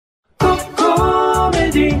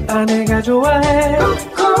코미디 아내가 좋아해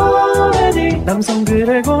코미디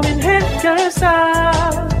남성들의 고민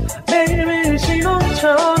해결사 매일매일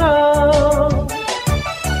신혼처럼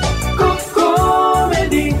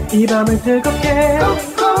코미디 이 밤을 뜨겁게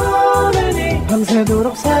코미디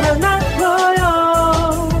밤새도록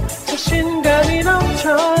살아남아요 자신감이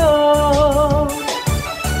넘쳐요.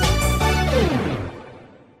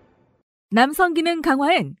 남성 기능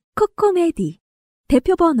강화엔 코코메디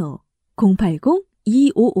대표번호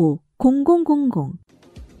 080-255-0000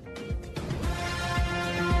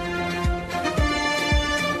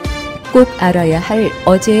 꼭 알아야 할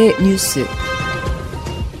어제의 뉴스.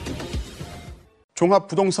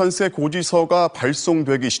 종합부동산세 고지서가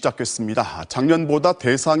발송되기 시작했습니다. 작년보다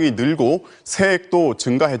대상이 늘고 세액도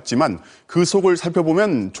증가했지만 그 속을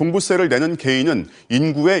살펴보면 종부세를 내는 개인은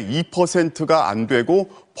인구의 2%가 안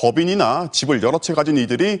되고 법인이나 집을 여러 채 가진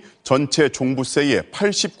이들이 전체 종부세의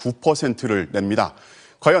 89%를 냅니다.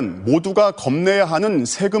 과연 모두가 겁내야 하는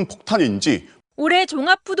세금 폭탄인지. 올해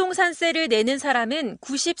종합부동산세를 내는 사람은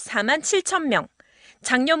 94만 7천 명,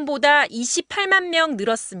 작년보다 28만 명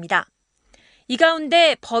늘었습니다. 이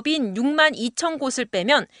가운데 법인 6만 2천 곳을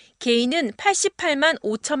빼면 개인은 88만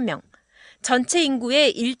 5천 명, 전체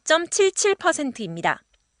인구의 1.77%입니다.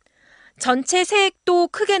 전체 세액도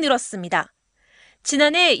크게 늘었습니다.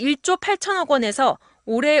 지난해 1조 8천억 원에서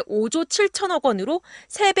올해 5조 7천억 원으로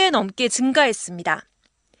 3배 넘게 증가했습니다.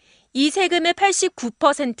 이 세금의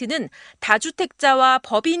 89%는 다주택자와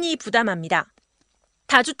법인이 부담합니다.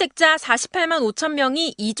 다주택자 48만 5천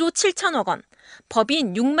명이 2조 7천억 원,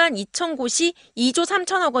 법인 6만 2천 곳이 2조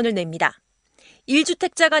 3천억 원을 냅니다.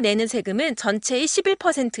 1주택자가 내는 세금은 전체의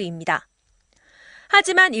 11%입니다.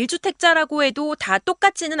 하지만 1주택자라고 해도 다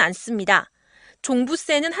똑같지는 않습니다.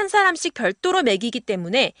 종부세는 한 사람씩 별도로 매기기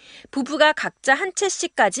때문에 부부가 각자 한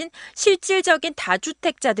채씩 가진 실질적인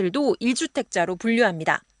다주택자들도 1주택자로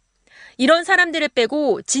분류합니다. 이런 사람들을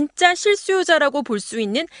빼고 진짜 실수요자라고 볼 수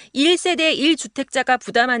있는 1세대 1주택자가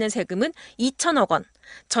부담하는 세금은 2천억 원,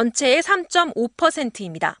 전체의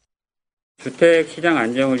 3.5%입니다. 주택시장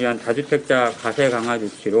안정을 위한 다주택자 과세 강화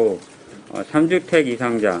조치로 3주택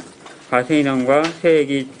이상자 과세 인원과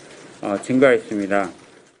세액이 증가했습니다.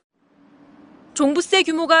 종부세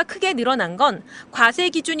규모가 크게 늘어난 건 과세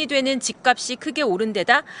기준이 되는 집값이 크게 오른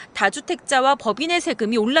데다 다주택자와 법인의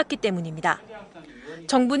세금이 올랐기 때문입니다.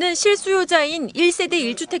 정부는 실수요자인 1세대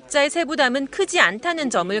 1주택자의 세부담은 크지 않다는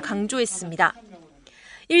점을 강조했습니다.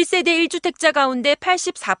 1세대 1주택자 가운데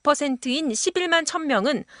 84%인 11만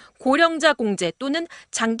 1,000명은 고령자 공제 또는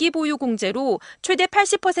장기 보유 공제로 최대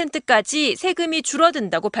 80%까지 세금이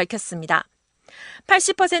줄어든다고 밝혔습니다.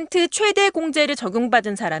 80% 최대 공제를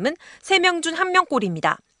적용받은 사람은 3명 중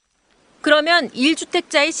 1명꼴입니다. 그러면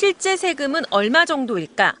 1주택자의 실제 세금은 얼마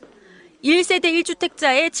정도일까? 1세대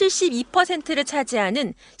 1주택자의 72%를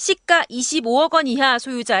차지하는 시가 25억 원 이하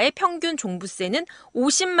소유자의 평균 종부세는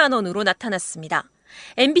 50만 원으로 나타났습니다.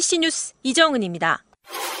 MBC 뉴스 이정은입니다.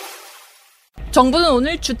 정부는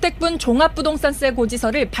오늘 주택분 종합부동산세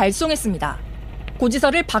고지서를 발송했습니다.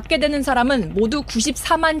 고지서를 받게 되는 사람은 모두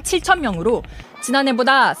 94만 7천 명으로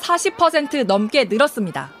지난해보다 40% 넘게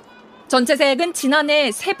늘었습니다. 전체 세액은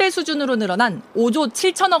지난해 3배 수준으로 늘어난 5조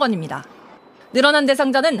 7천억 원입니다. 늘어난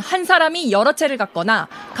대상자는 한 사람이 여러 채를 갖거나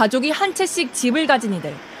가족이 한 채씩 집을 가진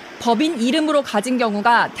이들, 법인 이름으로 가진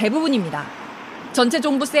경우가 대부분입니다. 전체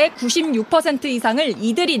종부세의 96% 이상을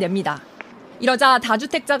이들이 냅니다. 이러자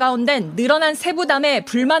다주택자 가운데 늘어난 세부담에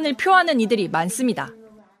불만을 표하는 이들이 많습니다.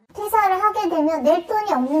 퇴사를 하게 되면 낼 돈이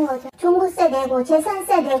없는 거죠. 종부세 내고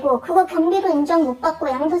재산세 내고 그거 경비로 인정 못 받고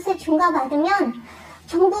양도세 중과받으면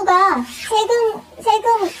정부가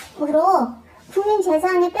세금으로 국민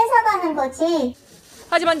재산이 뺏어가는 거지.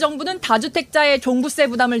 하지만 정부는 다주택자의 종부세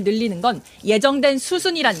부담을 늘리는 건 예정된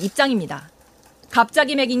수순이란 입장입니다.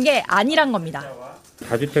 갑자기 매긴 게 아니란 겁니다.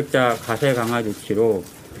 다주택자 과세 강화 조치로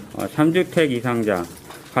 3주택 이상자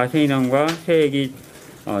과세 인원과 세액이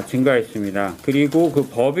증가했습니다. 그리고 그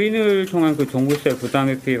법인을 통한 그 종부세 부담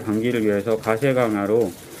회피 방지를 위해서 과세 강화로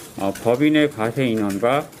법인의 과세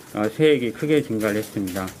인원과 세액이 크게 증가를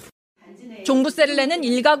했습니다. 종부세를 내는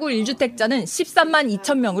 1가구 1주택자는 13만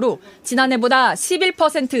 2천 명으로 지난해보다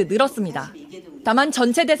 11% 늘었습니다. 다만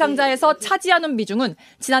전체 대상자에서 차지하는 비중은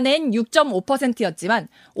지난해엔 6.5%였지만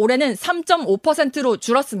올해는 3.5%로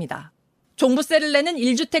줄었습니다. 종부세를 내는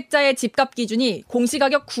 1주택자의 집값 기준이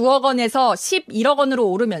공시가격 9억 원에서 11억 원으로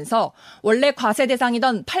오르면서 원래 과세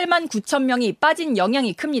대상이던 8만 9천 명이 빠진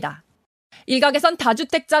영향이 큽니다. 일각에선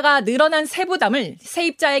다주택자가 늘어난 세부담을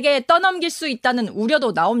세입자에게 떠넘길 수 있다는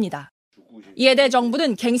우려도 나옵니다. 이에 대해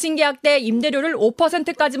정부는 갱신계약 때 임대료를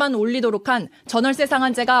 5%까지만 올리도록 한 전월세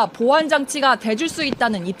상한제가 보완장치가 돼줄 수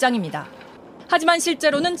있다는 입장입니다. 하지만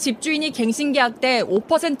실제로는 집주인이 갱신계약 때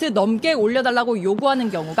 5% 넘게 올려달라고 요구하는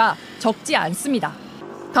경우가 적지 않습니다.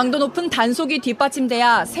 강도 높은 단속이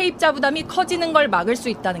뒷받침돼야 세입자 부담이 커지는 걸 막을 수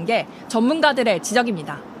있다는 게 전문가들의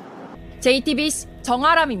지적입니다. JTBC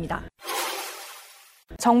정아람입니다.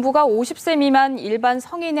 정부가 50세 미만 일반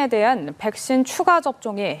성인에 대한 백신 추가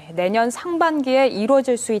접종이 내년 상반기에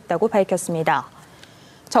이루어질 수 있다고 밝혔습니다.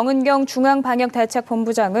 정은경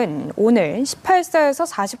중앙방역대책본부장은 오늘 18세에서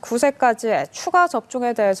 49세까지의 추가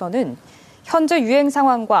접종에 대해서는 현재 유행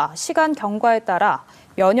상황과 시간 경과에 따라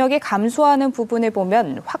면역이 감소하는 부분을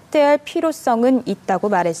보면 확대할 필요성은 있다고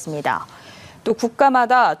말했습니다. 또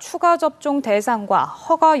국가마다 추가 접종 대상과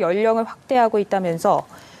허가 연령을 확대하고 있다면서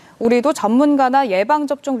우리도 전문가나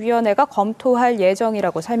예방접종위원회가 검토할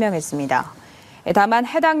예정이라고 설명했습니다. 다만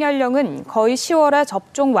해당 연령은 거의 10월에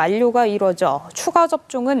접종 완료가 이루어져 추가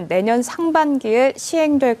접종은 내년 상반기에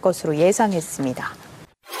시행될 것으로 예상했습니다.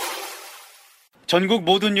 전국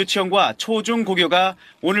모든 유치원과 초중 고교가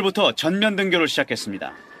오늘부터 전면 등교를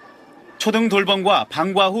시작했습니다. 초등 돌봄과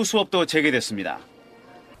방과 후 수업도 재개됐습니다.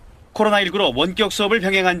 코로나19로 원격 수업을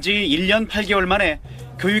병행한 지 1년 8개월 만에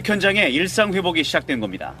교육 현장의 일상 회복이 시작된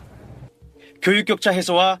겁니다. 교육 격차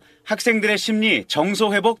해소와 학생들의 심리,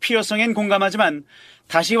 정서 회복 필요성엔 공감하지만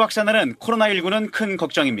다시 확산하는 코로나19는 큰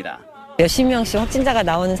걱정입니다. 몇십 명씩 확진자가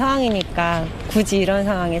나오는 상황이니까 굳이 이런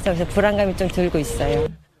상황에서 그래서 불안감이 좀 들고 있어요.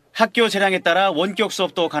 학교 재량에 따라 원격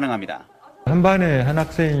수업도 가능합니다. 한 반에 한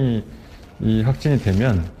학생이 확진이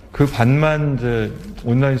되면 그 반만 이제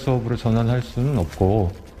온라인 수업으로 전환할 수는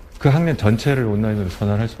없고 그 학년 전체를 온라인으로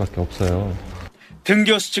전환할 수밖에 없어요.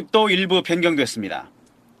 등교 수칙도 일부 변경됐습니다.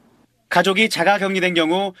 가족이 자가 격리된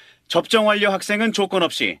경우 접종 완료 학생은 조건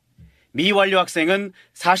없이, 미완료 학생은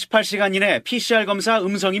 48시간 이내 PCR 검사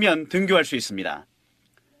음성이면 등교할 수 있습니다.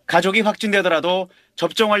 가족이 확진되더라도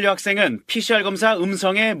접종 완료 학생은 PCR 검사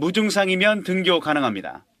음성에 무증상이면 등교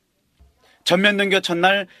가능합니다. 전면 등교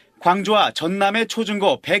첫날 광주와 전남의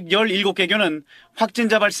초중고 117개교는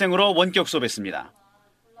확진자 발생으로 원격 수업했습니다.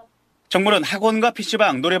 정부는 학원과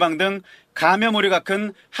PC방, 노래방 등 감염 우려가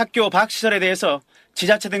큰 학교 밖 시설에 대해서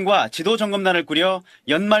지자체 등과 지도 점검단을 꾸려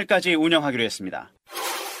연말까지 운영하기로 했습니다.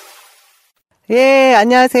 예,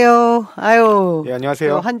 안녕하세요. 아유. 예,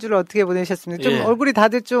 안녕하세요. 한 주를 어떻게 보내셨습니까? 좀 얼굴이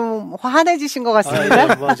다들 좀 환해지신 것 같습니다.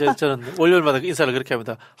 아, 네. 저는 월요일마다 인사를 그렇게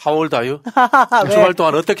합니다. How old are you? 주말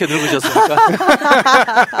동안 어떻게 늙으셨습니까?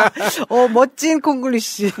 멋진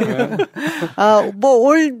콩글리시.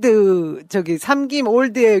 올드, 삼김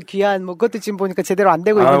올드의 귀한, 그것도 지금 보니까 제대로 안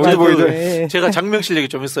되고 있는 것 같아요. 제가 장명 실력이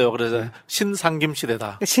좀 있어요. 그래서 신삼김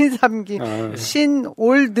시대다. 신삼김.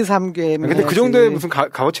 신올드 삼김. 근데 그 정도의 무슨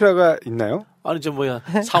값어치가 있나요? 아니,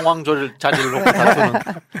 상황 자리를 놓고 다투는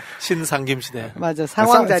신상김 시대. 맞아,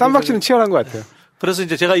 상황 자리. 쌈박씨는 치열한 것 같아요. 그래서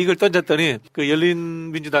이제 제가 이걸 던졌더니 그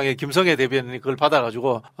열린민주당의 김성애 대변인이 그걸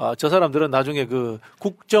받아가지고 저 사람들은 나중에 그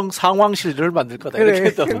국정 상황실을 만들 거다 이렇게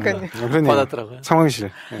했다고 받았더라고요.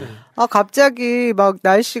 상황실. 네. 갑자기 막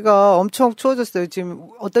날씨가 엄청 추워졌어요. 지금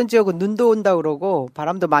어떤 지역은 눈도 온다 그러고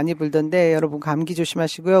바람도 많이 불던데 여러분 감기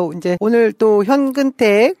조심하시고요. 이제 오늘 또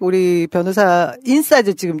현근택 우리 변호사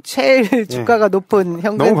인싸죠. 지금 제일 주가가 높은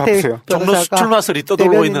현근택 변호사가 출마설이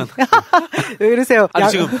떠돌고 있는. 왜 그러세요? 아니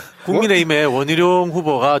지금 국민의힘의 원희룡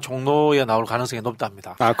후보가 종로에 나올 가능성이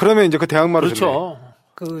높답니다. 그러면 이제 그 대항마로 그렇죠.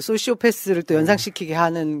 그 소시오패스를 또 연상시키게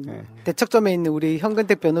하는 대척점에 있는 우리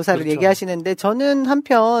현근택 변호사를 얘기하시는데 저는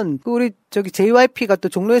한편 우리 JYP가 또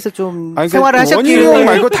종로에서 좀 생활을 하셨기에 원희룡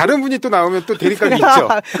말고 다른 분이 또 나오면 또 대립각이 있죠.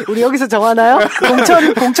 우리 여기서 정하나요?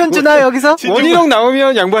 공천 주나요 여기서? 원희룡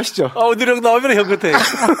나오면 양보하시죠. 원희룡 나오면 현근택.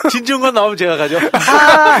 진중권 나오면 제가 가죠.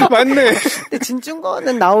 맞네. 근데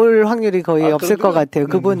진중권은 나올 확률이 거의 없을 것 같아요.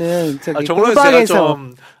 그분은 종로에서 제가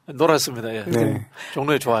좀 놀았습니다. 예. 네.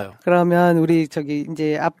 종로에 좋아요. 그러면 우리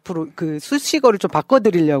이제 앞으로 그 수식어를 좀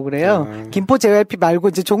바꿔드리려고 그래요. 김포 JYP 말고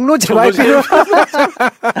이제 종로 JYP로.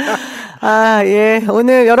 예.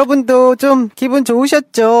 오늘 여러분도 좀 기분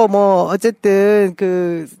좋으셨죠? 어쨌든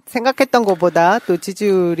생각했던 것보다 또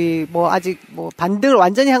지지율이 아직 반등을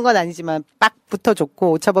완전히 한 건 아니지만 빡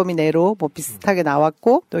붙어줬고 오차범위 내로 비슷하게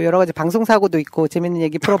나왔고 또 여러 가지 방송사고도 있고 재밌는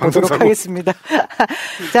얘기 풀어보도록 하겠습니다.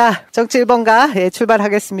 자, 정치 1번가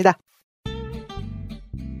출발하겠습니다.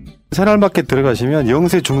 새날마켓 들어가시면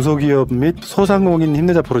영세 중소기업 및 소상공인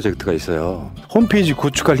힘내자 프로젝트가 있어요. 홈페이지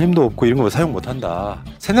구축할 힘도 없고 이런 거 사용 못한다.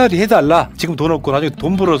 새날이 해달라. 지금 돈 없고 나중에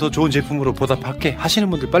돈 벌어서 좋은 제품으로 보답할게 하시는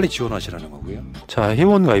분들 빨리 지원하시라는 거고요. 자,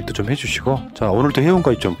 회원 가입도 좀 해주시고 자, 오늘도 회원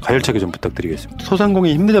가입 좀 가열차게 좀 부탁드리겠습니다.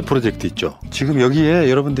 소상공인 힘내자 프로젝트 있죠. 지금 여기에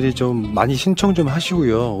여러분들이 좀 많이 신청 좀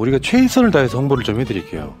하시고요. 우리가 최선을 다해서 홍보를 좀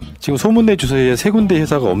해드릴게요. 지금 소문내 주소에 3군데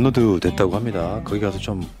회사가 업로드 됐다고 합니다. 거기 가서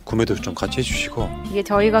좀 구매도 좀 같이 해주시고 이게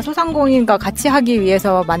저희가 소상공인과 같이 하기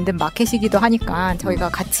위해서 만든 마켓이기도 하니까 저희가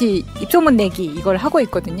같이 입소문 내기 이걸 하고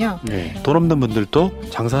있거든요. 네. 돈 없는 분들도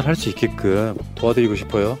장사를 할 수 있게끔 도와드리고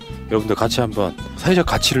싶어요. 여러분들 같이 한번 사회적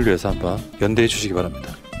가치를 위해서 한번 연대해 주시기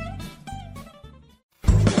바랍니다.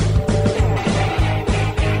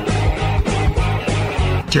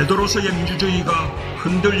 제도로서의 민주주의가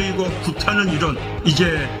흔들리고 구타는 일은 이제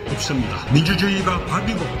없습니다. 민주주의가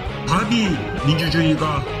밥이고 밥이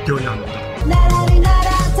민주주의가 되어야 합니다.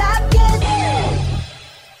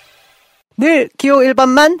 늘 기호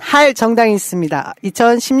 1번만 할 정당이 있습니다.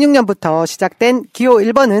 2016년부터 시작된 기호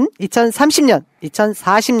 1번은 2030년,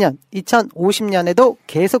 2040년, 2050년에도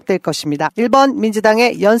계속될 것입니다. 1번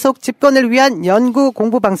민주당의 연속 집권을 위한 연구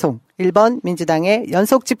공부 방송, 1번 민주당의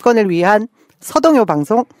연속 집권을 위한 서동요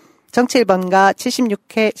방송, 정치 1번가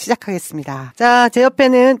 76회 시작하겠습니다. 자, 제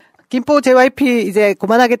옆에는 김포 JYP 이제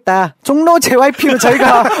그만하겠다. 종로 JYP로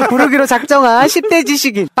저희가 부르기로 작정한 10대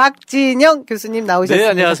지식인 박진영 교수님 나오셨습니다. 네,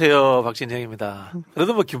 안녕하세요. 박진영입니다.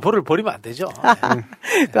 그래도 뭐 김포를 버리면 안 되죠.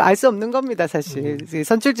 알 수 없는 겁니다, 사실.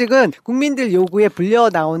 선출직은 국민들 요구에 불려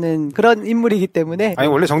나오는 그런 인물이기 때문에. 아니,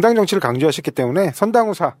 원래 정당 정치를 강조하셨기 때문에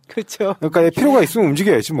선당후사. 그렇죠. 그러니까 필요가 있으면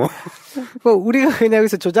움직여야지 뭐. 우리가 그냥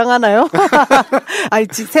여기서 조장하나요? 아니,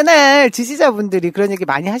 새날 지지자분들이 그런 얘기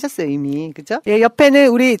많이 하셨어요, 이미. 그죠? 예, 옆에는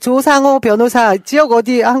우리 조상호 변호사, 지역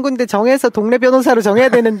어디 한 군데 정해서 동네 변호사로 정해야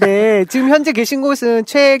되는데, 지금 현재 계신 곳은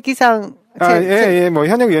최기상 뭐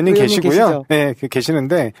현역 의원님 계시고요. 네,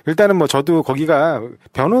 계시는데 일단은 뭐 저도 거기가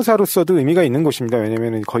변호사로서도 의미가 있는 곳입니다.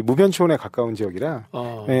 왜냐면은 거의 무변초원에 가까운 지역이라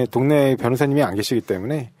네, 동네 변호사님이 안 계시기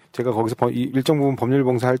때문에 제가 거기서 일정 부분 법률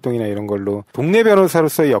봉사 활동이나 이런 걸로 동네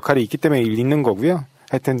변호사로서의 역할이 있기 때문에 있는 거고요.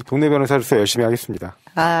 하여튼 동네 변호사로서 열심히 하겠습니다.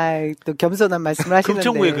 또 겸손한 말씀을 하시는데.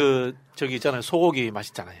 금천구에 저기 있잖아요. 소고기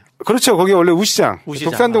맛있잖아요. 그렇죠. 거기 원래 우시장.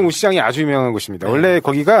 독산동 우시장이 아주 유명한 곳입니다. 네. 원래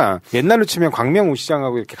거기가 옛날로 치면 광명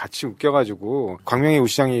우시장하고 이렇게 같이 웃겨가지고 광명에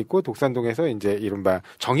우시장이 있고 독산동에서 이제 이른바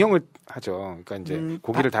정형을 하죠. 그러니까 이제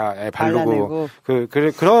고기를 다 바르고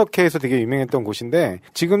그렇게 해서 되게 유명했던 곳인데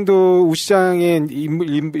지금도 우시장의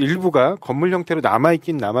일부가 건물 형태로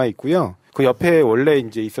남아있긴 남아있고요. 그 옆에 원래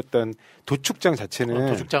이제 있었던 도축장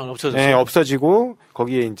자체는 도축장은 없어졌어요. 네, 없어지고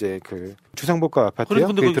거기에 이제 그 주상복합 아파트요.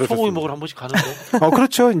 그런데 그 소고기 먹으러 한 번씩 가는데.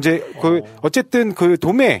 그렇죠. 이제 어쨌든 그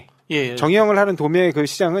도매 정형을 하는 도매 그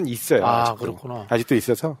시장은 있어요. 그렇구나. 아직도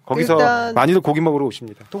있어서 거기서 많이들 고기 먹으러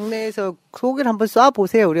오십니다. 동네에서 소고기를 한번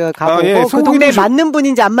쏴보세요. 우리가 가보고 그 동네에 맞는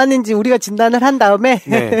분인지 안 맞는지 우리가 진단을 한 다음에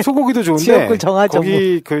네, 소고기도 좋은데 지역을 정하죠.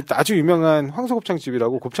 거기 그 아주 유명한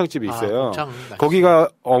황소곱창집이라고 곱창집이 있어요. 거기가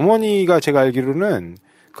어머니가 제가 알기로는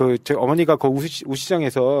제 어머니가 그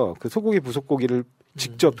우시장에서 그 소고기 부속고기를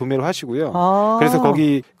직접 도매로 하시고요. 그래서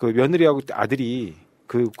거기 그 며느리하고 아들이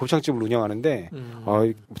그 곱창집을 운영하는데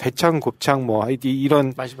대창 곱창 뭐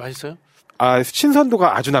이런 맛있어요?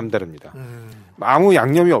 신선도가 아주 남다릅니다. 아무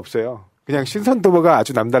양념이 없어요. 그냥 신선도가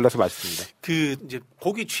아주 남달라서 맛있습니다. 이제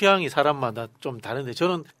고기 취향이 사람마다 좀 다른데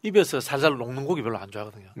저는 입에서 살살 녹는 고기 별로 안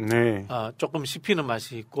좋아하거든요. 네. 조금 씹히는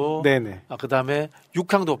맛이 있고. 네네. 그다음에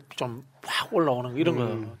육향도 좀 확 올라오는 이런 거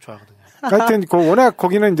좋아하거든요. 하여튼 워낙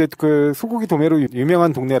거기는 이제 그 소고기 도매로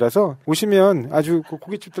유명한 동네라서 오시면 아주 그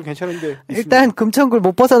고깃집도 괜찮은데 일단 있습니다. 금천구를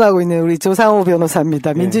못 벗어나고 있는 우리 조상호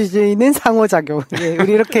변호사입니다. 네. 민주주의는 상호작용. 예,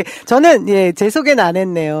 우리 이렇게 저는 제 소개는 안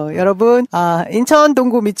했네요. 여러분 인천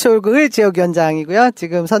동구 미추홀구 지역위원장이고요.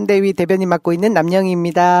 지금 선대위 대변인 맡고 있는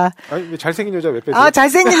남영희입니다. 잘생긴 여자 왜 빼세요?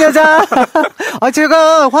 잘생긴 여자.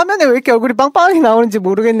 제가 화면에 왜 이렇게 얼굴이 빵빵하게 나오는지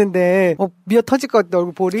모르겠는데 미어 터질 것 같다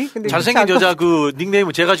얼굴 볼이. 근데 잘생긴 여자 그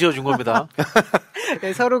닉네임은 제가 지어준 겁니다.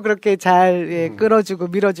 네, 서로 그렇게 잘 끌어주고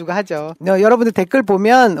밀어주고 하죠. 여러분들 댓글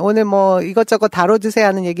보면 오늘 뭐 이것저것 다뤄주세요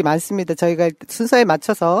하는 얘기 많습니다. 저희가 순서에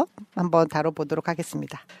맞춰서 한번 다뤄보도록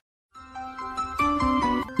하겠습니다.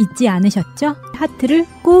 잊지 않으셨죠? 하트를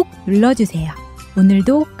꼭 눌러주세요.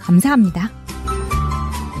 오늘도 감사합니다.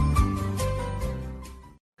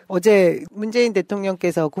 어제 문재인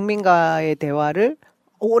대통령께서 국민과의 대화를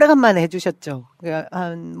오래간만에 해주셨죠.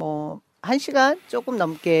 한 1시간 조금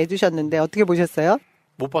넘게 해주셨는데 어떻게 보셨어요?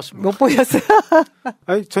 못 봤습니다. 못 보셨어요?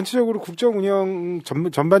 전체적으로 국정 운영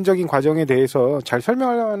전반적인 과정에 대해서 잘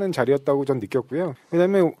설명하는 자리였다고 전 느꼈고요.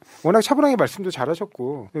 그다음에 워낙 차분하게 말씀도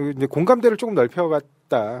잘하셨고 이제 공감대를 조금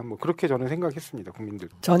넓혀갔다. 뭐 그렇게 저는 생각했습니다. 국민들.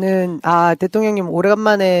 저는 대통령님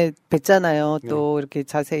오래간만에 뵀잖아요. 또 이렇게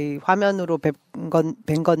자세히 화면으로 뵌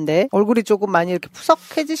건데 얼굴이 조금 많이 이렇게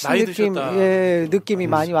푸석해지신 느낌이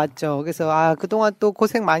많이 왔죠. 그래서 그동안 또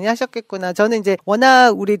고생 많이 하셨겠구나. 저는 이제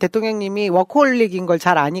워낙 우리 대통령님이 워커홀릭인 걸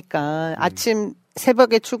잘 아니까 아침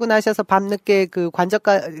새벽에 출근하셔서 밤늦게 그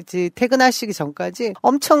관저까지 퇴근하시기 전까지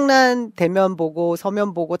엄청난 대면 보고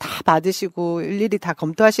서면 보고 다 받으시고 일일이 다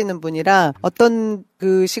검토하시는 분이라 어떤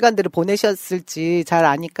그 시간들을 보내셨을지 잘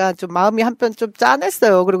아니까 좀 마음이 한편 좀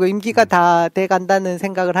짠했어요. 그리고 임기가 다 돼간다는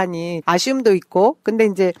생각을 하니 아쉬움도 있고. 근데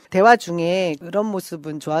이제 대화 중에 그런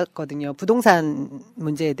모습은 좋았거든요. 부동산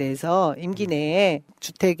문제에 대해서 임기 내에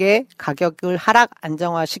주택의 가격을 하락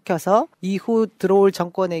안정화시켜서 이후 들어올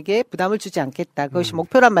정권에게 부담을 주지 않겠다. 그것이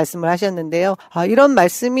목표란 말씀을 하셨는데요. 이런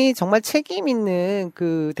말씀이 정말 책임 있는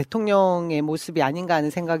그 대통령의 모습이 아닌가 하는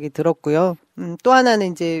생각이 들었고요. 또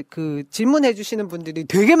하나는 이제 그 질문해 주시는 분들이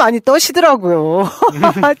되게 많이 떠시더라고요.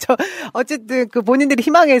 어쨌든 그 본인들이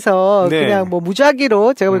희망해서 네. 그냥 뭐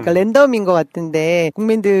무작위로 제가 보니까 랜덤인 것 같은데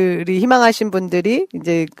국민들이 희망하신 분들이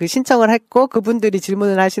이제 그 신청을 했고 그분들이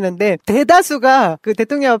질문을 하시는데 대다수가 그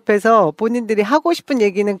대통령 앞에서 본인들이 하고 싶은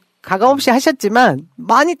얘기는 가감없이 하셨지만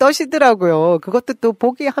많이 떠시더라고요. 그것도 또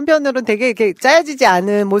보기 한편으로는 되게 이렇게 짜여지지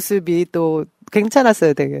않은 모습이 또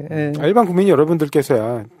괜찮았어요, 되게. 예. 일반 국민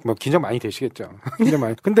여러분들께서야 뭐 긴장 많이 되시겠죠. 긴장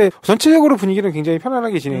많이. 근데 전체적으로 분위기는 굉장히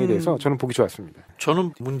편안하게 진행이 돼서 저는 보기 좋았습니다.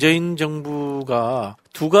 저는 문재인 정부가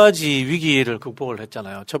두 가지 위기를 극복을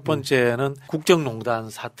했잖아요. 첫 번째는 국정농단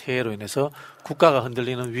사태로 인해서 국가가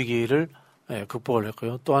흔들리는 위기를 극복을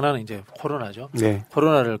했고요. 또 하나는 이제 코로나죠. 네.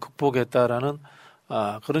 코로나를 극복했다라는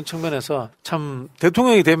그런 측면에서 참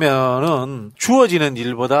대통령이 되면은 주어지는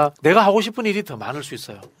일보다 내가 하고 싶은 일이 더 많을 수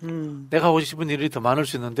있어요. 내가 하고 싶은 일이 더 많을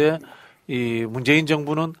수 있는데 이 문재인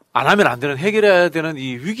정부는 안 하면 안 되는 해결해야 되는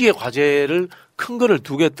이 위기의 과제를 큰 거를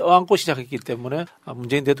두 개 떠안고 시작했기 때문에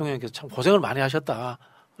문재인 대통령께서 참 고생을 많이 하셨다라는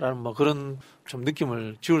뭐 그런 좀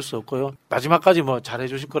느낌을 지울 수 없고요. 마지막까지 뭐 잘해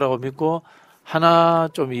주실 거라고 믿고 하나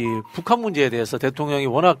좀 이 북한 문제에 대해서 대통령이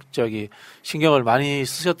워낙 신경을 많이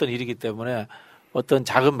쓰셨던 일이기 때문에 어떤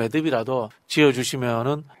작은 매듭이라도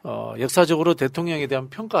지어주시면은, 역사적으로 대통령에 대한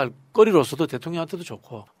평가할 거리로서도 대통령한테도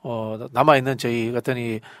좋고, 남아있는 저희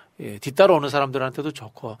같은 뒤따라 오는 사람들한테도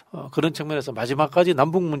좋고, 그런 측면에서 마지막까지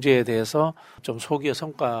남북 문제에 대해서 좀 소기의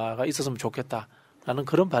성과가 있었으면 좋겠다. 라는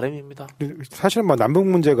그런 바람입니다. 사실 뭐 남북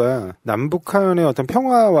문제가 남북한의 어떤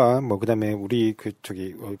평화와 뭐 그다음에 우리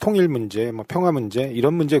통일 문제, 뭐 평화 문제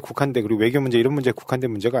이런 문제에 국한된 그리고 외교 문제 이런 문제에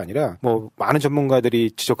국한된 문제가 아니라 뭐 많은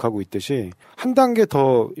전문가들이 지적하고 있듯이 한 단계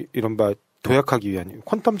더 이른바 도약하기 위한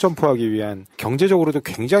퀀텀 점프하기 위한 경제적으로도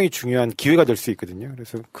굉장히 중요한 기회가 될 수 있거든요.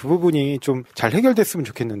 그래서 그 부분이 좀 잘 해결됐으면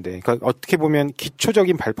좋겠는데, 그러니까 어떻게 보면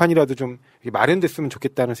기초적인 발판이라도 좀 마련됐으면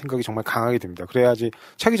좋겠다는 생각이 정말 강하게 듭니다. 그래야지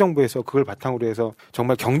차기 정부에서 그걸 바탕으로 해서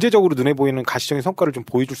정말 경제적으로 눈에 보이는 가시적인 성과를 좀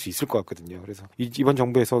보여줄 수 있을 것 같거든요. 그래서 이번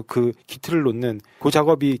정부에서 그 기틀을 놓는 그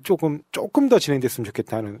작업이 조금 더 진행됐으면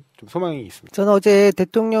좋겠다는 좀 소망이 있습니다. 저는 어제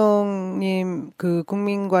대통령님 그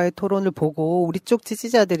국민과의 토론을 보고 우리 쪽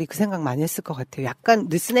지지자들이 그 생각 많이 했을 것 같아요. 약간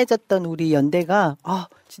느슨해졌던 우리 연대가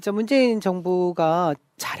진짜 문재인 정부가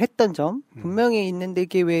잘했던 점 분명히 있는데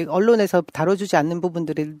이게 왜 언론에서 다뤄주지 않는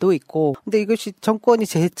부분들도 있고 근데 이것이 정권이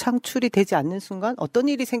재창출이 되지 않는 순간 어떤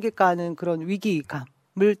일이 생길까 하는 그런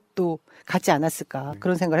위기감을 또 갖지 않았을까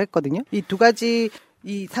그런 생각을 했거든요. 이 두 가지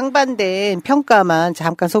이 상반된 평가만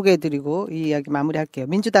잠깐 소개해드리고 이 이야기 마무리할게요.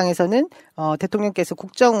 민주당에서는 대통령께서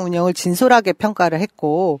국정 운영을 진솔하게 평가를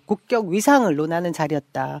했고 국격 위상을 논하는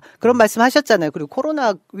자리였다. 그런 말씀하셨잖아요. 그리고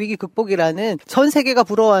코로나 위기 극복이라는 전 세계가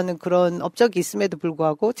부러워하는 그런 업적이 있음에도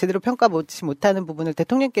불구하고 제대로 평가받지 못하는 부분을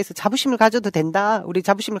대통령께서 자부심을 가져도 된다. 우리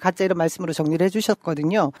자부심을 갖자 이런 말씀으로 정리를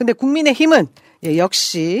해주셨거든요. 근데 국민의힘은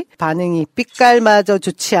역시 반응이 빛깔마저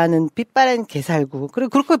좋지 않은 빛바랜 개살구. 그리고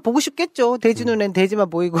그렇게 보고 싶겠죠. 돼지 눈엔 돼지만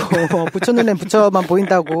보이고 부처 눈엔 부처만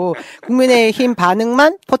보인다고 국민의힘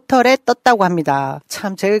반응만 포털에 떴다고 합니다.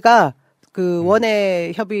 참 제가 그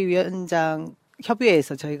원외 협의위원장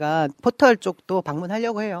협의회에서 저희가 포털 쪽도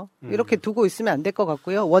방문하려고 해요. 이렇게 두고 있으면 안 될 것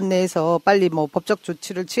같고요. 원내에서 빨리 뭐 법적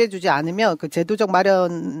조치를 취해주지 않으면 그 제도적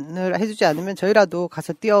마련을 해주지 않으면 저희라도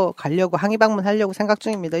가서 뛰어가려고 항의 방문하려고 생각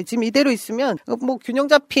중입니다. 지금 이대로 있으면 뭐 균형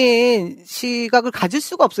잡힌 시각을 가질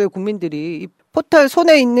수가 없어요. 국민들이. 포털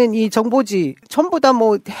손에 있는 이 정보지 전부 다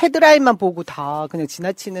뭐 헤드라인만 보고 다 그냥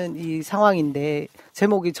지나치는 이 상황인데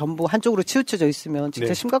제목이 전부 한쪽으로 치우쳐져 있으면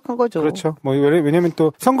진짜 심각한 거죠. 그렇죠. 뭐 왜냐면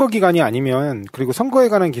또 선거 기간이 아니면 그리고 선거에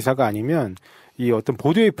관한 기사가 아니면 이 어떤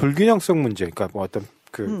보도의 불균형성 문제, 그러니까 뭐 어떤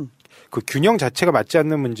그 균형 자체가 맞지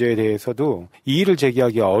않는 문제에 대해서도 이의를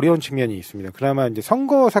제기하기가 어려운 측면이 있습니다. 그나마 이제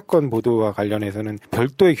선거 사건 보도와 관련해서는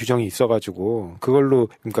별도의 규정이 있어가지고 그걸로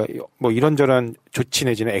그러니까 뭐 이런저런 조치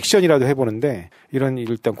내지는 액션이라도 해보는데 이런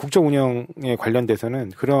일단 국정 운영에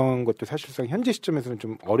관련돼서는 그런 것도 사실상 현재 시점에서는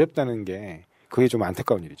좀 어렵다는 게 그게 좀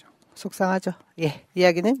안타까운 일이죠. 속상하죠. 예,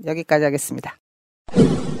 이야기는 여기까지 하겠습니다.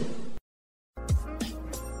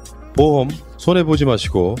 보험 손해보지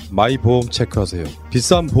마시고 마이보험 체크하세요.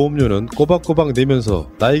 비싼 보험료는 꼬박꼬박 내면서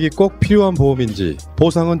나에게 꼭 필요한 보험인지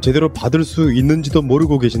보상은 제대로 받을 수 있는지도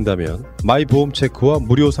모르고 계신다면 마이보험 체크와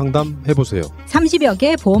무료 상담 해보세요. 30여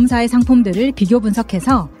개 보험사의 상품들을 비교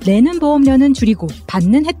분석해서 내는 보험료는 줄이고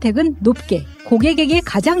받는 혜택은 높게 고객에게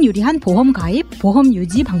가장 유리한 보험 가입, 보험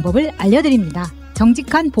유지 방법을 알려드립니다.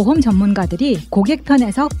 정직한 보험 전문가들이 고객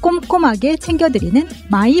편에서 꼼꼼하게 챙겨드리는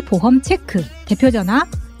마이보험 체크. 대표전화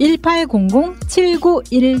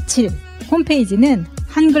 1800-7917. 홈페이지는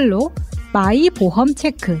한글로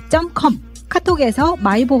마이보험체크.com. 카톡에서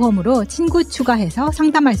마이보험으로 친구 추가해서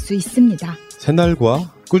상담할 수 있습니다.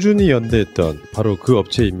 새날과 꾸준히 연대했던 바로 그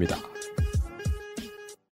업체입니다.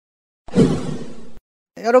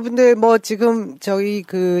 여러분들 뭐 지금 저희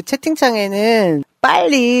그 채팅창에는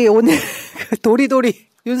빨리 오늘 도리도리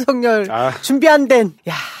윤석열 준비 안 된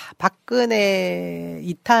박근혜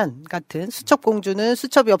 2탄 같은 수첩공주는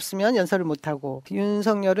수첩이 없으면 연설을 못하고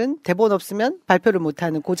윤석열은 대본 없으면 발표를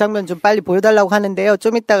못하는 그 장면 좀 빨리 보여달라고 하는데요.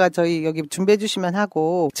 좀 이따가 저희 여기 준비해 주시면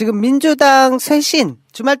하고 지금 민주당 쇄신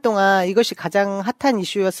주말 동안 이것이 가장 핫한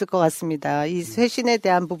이슈였을 것 같습니다. 이 쇄신에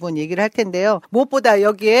대한 부분 얘기를 할 텐데요. 무엇보다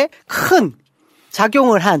여기에 큰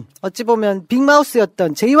작용을 한 어찌 보면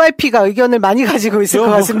빅마우스였던 JYP가 의견을 많이 가지고 있을 것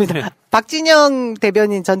같습니다. 박진영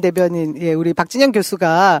대변인 전 대변인 우리 박진영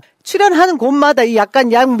교수가 출연하는 곳마다 이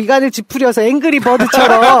약간 양미간을 찌푸려서 앵그리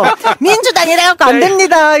버드처럼 민주당이 이래갖고 안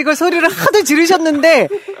됩니다 이걸 소리를 하도 지르셨는데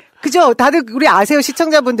그죠? 다들 우리 아세요?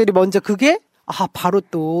 시청자분들이 먼저 그게 바로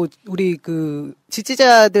또 우리 그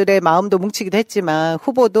지지자들의 마음도 뭉치기도 했지만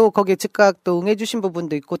후보도 거기에 즉각 또 응해주신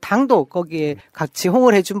부분도 있고 당도 거기에 같이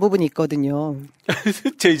호응을 해준 부분이 있거든요.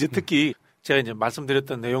 이제 특히 제가 이제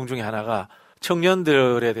말씀드렸던 내용 중에 하나가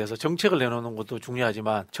청년들에 대해서 정책을 내놓는 것도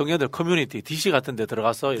중요하지만 청년들 커뮤니티 DC 같은 데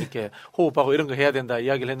들어가서 이렇게 호흡하고 이런 거 해야 된다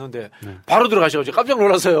이야기를 했는데 바로 들어가셔가지고 깜짝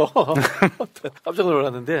놀랐어요. 깜짝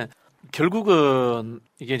놀랐는데 결국은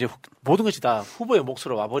이게 이제 모든 것이 다 후보의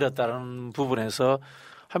몫으로 와버렸다는 부분에서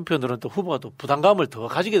한편으로는 또 후보가 또 부담감을 더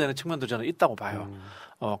가지게 되는 측면도 저는 있다고 봐요.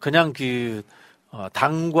 그냥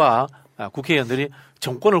당과 국회의원들이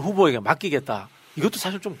정권을 후보에게 맡기겠다. 이것도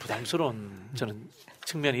사실 좀 부담스러운 저는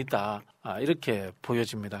측면이 있다. 이렇게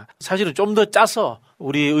보여집니다. 사실은 좀 더 짜서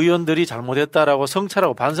우리 의원들이 잘못했다라고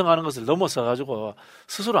성찰하고 반성하는 것을 넘어서 가지고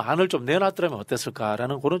스스로 안을 좀 내놨더라면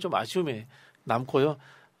어땠을까라는 그런 좀 아쉬움이 남고요.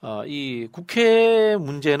 이 국회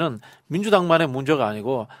문제는 민주당만의 문제가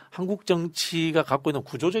아니고 한국 정치가 갖고 있는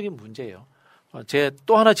구조적인 문제예요. 제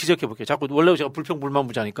또 하나 지적해 볼게요. 자꾸 원래 제가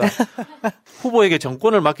불평불만부자니까 후보에게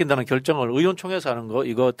정권을 맡긴다는 결정을 의원총회에서 하는 거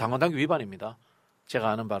이거 당헌당규 위반입니다.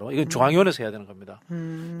 제가 아는 바로 이건 중앙위원회에서 해야 되는 겁니다.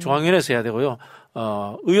 중앙위원회에서 해야 되고요.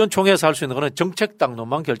 의원총회에서 할 수 있는 거는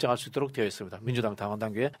정책당론만 결정할 수 있도록 되어 있습니다. 민주당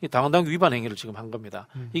당헌당규에 이 당헌당규 위반 행위를 지금 한 겁니다.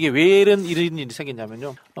 이게 왜 이런 일이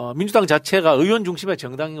생겼냐면요. 민주당 자체가 의원 중심의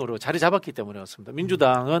정당으로 자리 잡았기 때문이었습니다.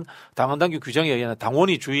 민주당은 당헌당규 규정에 의한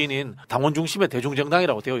당원이 주인인 당원 중심의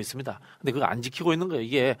대중정당이라고 되어 있습니다. 근데 그거 안 지키고 있는 거예요.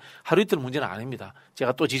 이게 하루 이틀 문제는 아닙니다.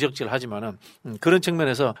 제가 또 지적질을 하지만은 그런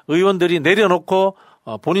측면에서 의원들이 내려놓고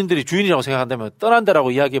본인들이 주인이라고 생각한다면 떠난다라고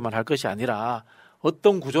이야기만 할 것이 아니라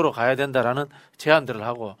어떤 구조로 가야 된다라는 제안들을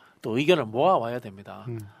하고 또 의견을 모아와야 됩니다.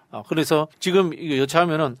 그래서 지금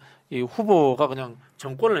여차하면은 이 후보가 그냥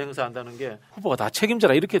정권을 행사한다는 게 후보가 다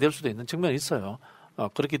책임져라 이렇게 될 수도 있는 측면이 있어요.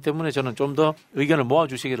 그렇기 때문에 저는 좀 더 의견을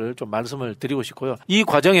모아주시기를 좀 말씀을 드리고 싶고요. 이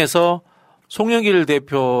과정에서 송영길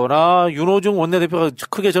대표나 윤호중 원내대표가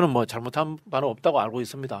크게 저는 뭐 잘못한 바는 없다고 알고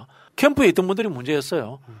있습니다. 캠프에 있던 분들이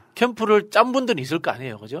문제였어요. 캠프를 짠 분들이 있을 거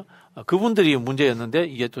아니에요. 그죠? 그분들이 문제였는데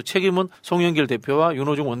이게 또 책임은 송영길 대표와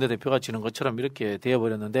윤호중 원내대표가 지는 것처럼 이렇게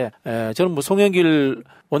되어버렸는데 저는 뭐 송영길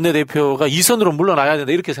원내대표가 2선으로 물러나야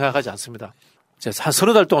된다 이렇게 생각하지 않습니다. 한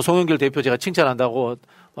서너 달 동안 송영길 대표 제가 칭찬한다고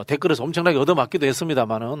댓글에서 엄청나게 얻어맞기도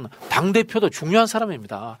했습니다만은 당대표도 중요한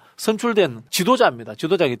사람입니다. 선출된 지도자입니다.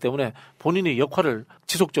 지도자이기 때문에 본인의 역할을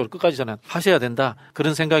지속적으로 끝까지 저는 하셔야 된다.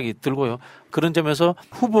 그런 생각이 들고요. 그런 점에서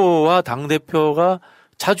후보와 당대표가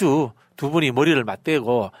자주 두 분이 머리를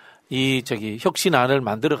맞대고 혁신안을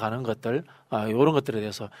만들어가는 것들, 이런 것들에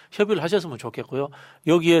대해서 협의를 하셨으면 좋겠고요.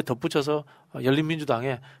 여기에 덧붙여서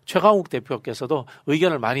열린민주당의 최강욱 대표께서도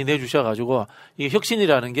의견을 많이 내주셔가지고 이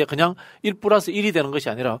혁신이라는 게 그냥 1+1이 되는 것이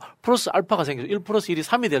아니라 플러스 알파가 생겨서 1+1이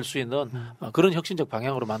 3이 될 수 있는 그런 혁신적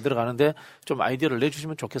방향으로 만들어가는데 좀 아이디어를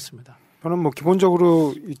내주시면 좋겠습니다. 저는 뭐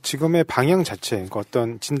기본적으로 지금의 방향 자체, 그러니까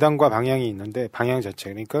어떤 진단과 방향이 있는데 방향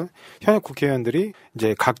자체, 그러니까 현역 국회의원들이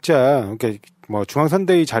이제 각자 뭐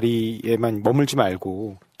중앙선대위 자리에만 머물지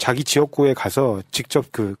말고 자기 지역구에 가서 직접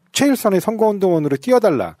그 최일선의 선거운동원으로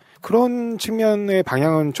뛰어달라. 그런 측면의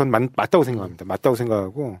방향은 전 맞다고 생각합니다. 맞다고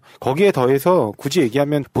생각하고 거기에 더해서 굳이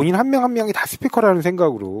얘기하면 본인 한 명 한 명이 다 스피커라는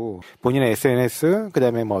생각으로 본인의 SNS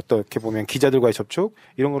그다음에 뭐 어떻게 보면 기자들과의 접촉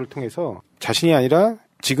이런 거를 통해서 자신이 아니라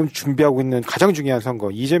지금 준비하고 있는 가장 중요한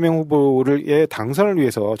선거 이재명 후보의 당선을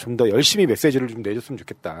위해서 좀 더 열심히 메시지를 좀 내줬으면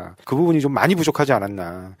좋겠다. 그 부분이 좀 많이 부족하지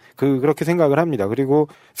않았나. 그렇게 생각을 합니다. 그리고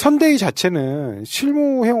선대위 자체는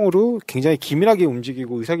실무형으로 굉장히 기민하게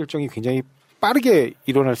움직이고 의사결정이 굉장히 빠르게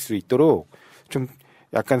일어날 수 있도록 좀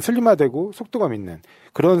약간 슬림화되고 속도감 있는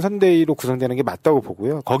그런 선대위로 구성되는 게 맞다고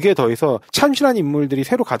보고요. 거기에 더해서 참신한 인물들이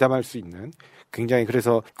새로 가담할 수 있는 굉장히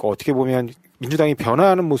그래서 어떻게 보면 민주당이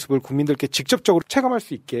변화하는 모습을 국민들께 직접적으로 체감할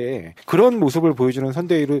수 있게 그런 모습을 보여주는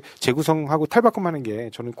선대위를 재구성하고 탈바꿈하는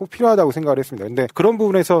게 저는 꼭 필요하다고 생각을 했습니다. 근데 그런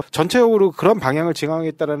부분에서 전체적으로 그런 방향을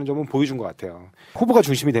지향하겠다라는 점은 보여준 것 같아요. 후보가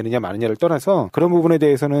중심이 되느냐 마느냐를 떠나서 그런 부분에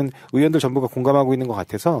대해서는 의원들 전부가 공감하고 있는 것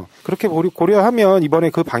같아서 그렇게 고려하면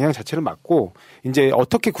이번에 그 방향 자체를 맞고 이제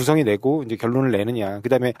어떻게 구성이 되고 이제 결론을 내느냐.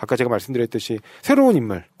 그다음에 아까 제가 말씀드렸듯이 새로운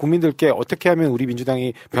인물, 국민들께 어떻게 하면 우리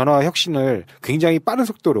민주당이 변화와 혁신을 굉장히 빠른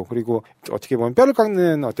속도로 그리고 어떻게 보면 뼈를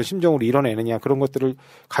깎는 어떤 심정으로 이뤄내느냐 그런 것들을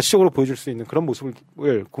가시적으로 보여줄 수 있는 그런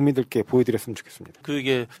모습을 국민들께 보여드렸으면 좋겠습니다.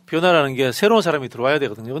 그게 변화라는 게 새로운 사람이 들어와야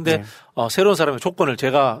되거든요. 근데 새로운 사람의 조건을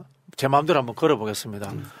제가 제 마음대로 한번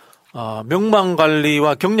걸어보겠습니다. 명망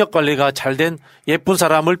관리와 경력 관리가 잘된 예쁜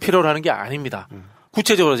사람을 필요로 하는 게 아닙니다.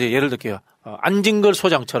 구체적으로 제가 예를 들게요. 안진걸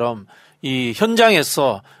소장처럼 이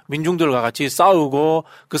현장에서 민중들과 같이 싸우고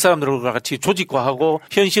그 사람들과 같이 조직화하고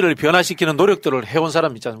현실을 변화시키는 노력들을 해온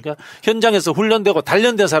사람 있지 않습니까? 현장에서 훈련되고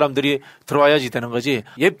단련된 사람들이 들어와야지 되는 거지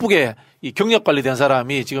예쁘게 이 경력 관리된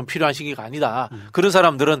사람이 지금 필요한 시기가 아니다. 그런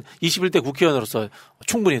사람들은 21대 국회의원으로서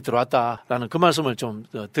충분히 들어왔다라는 그 말씀을 좀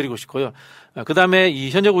드리고 싶고요. 그다음에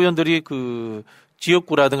이 현역 의원들이 그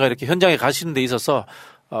지역구라든가 이렇게 현장에 가시는 데 있어서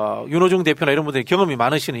윤호중 대표나 이런 분들이 경험이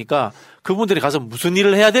많으시니까 그분들이 가서 무슨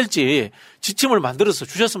일을 해야 될지 지침을 만들어서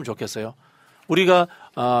주셨으면 좋겠어요. 우리가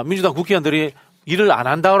민주당 국회의원들이 일을 안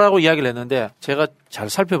한다고 이야기를 했는데 제가 잘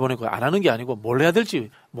살펴보니까 안 하는 게 아니고 뭘 해야 될지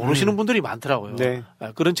모르시는 분들이 많더라고요. 네.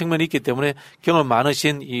 그런 측면이 있기 때문에 경험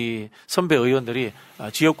많으신 이 선배 의원들이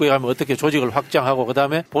지역구에 가면 어떻게 조직을 확장하고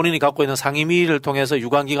그다음에 본인이 갖고 있는 상임위를 통해서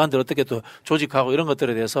유관기관들 어떻게 또 조직하고 이런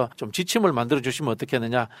것들에 대해서 좀 지침을 만들어 주시면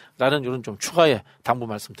어떻겠느냐라는 이런 좀 추가의 당부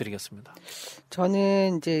말씀드리겠습니다.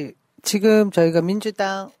 저는 이제 지금 저희가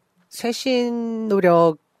민주당 쇄신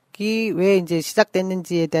노력 왜 이제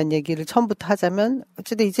시작됐는지에 대한 얘기를 처음부터 하자면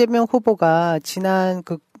어쨌든 이재명 후보가 지난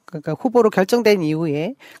그러니까 후보로 결정된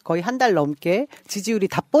이후에 거의 한 달 넘게 지지율이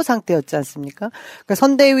답보 상태였지 않습니까? 그러니까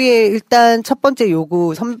선대위의 일단 첫 번째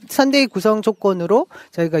요구 선대위 구성 조건으로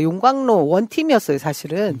저희가 용광로 원팀이었어요,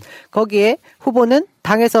 사실은. 거기에 후보는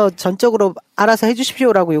당에서 전적으로 알아서 해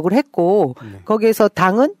주십시오라고 요구를 했고 거기에서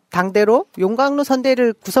당은 당대로 용광로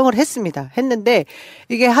선대를 구성을 했는데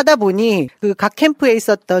이게 하다 보니 그 각 캠프에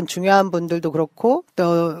있었던 중요한 분들도 그렇고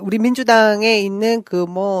또 우리 민주당에 있는 그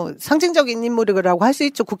뭐 상징적인 인물이라고 할 수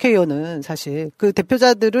있죠. 국회의원은 사실 그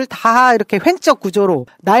대표자들을 다 이렇게 횡적 구조로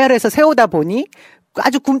나열해서 세우다 보니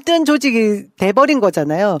아주 굼뜬 조직이 돼버린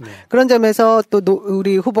거잖아요. 그런 점에서 또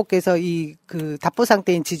우리 후보께서 이 그 답보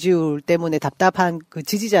상태인 지지율 때문에 답답한 그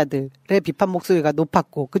지지자들의 비판 목소리가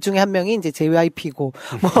높았고 그 중에 한 명이 이제 JYP고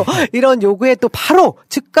뭐 이런 요구에 또 바로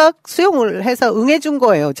즉각 수용을 해서 응해준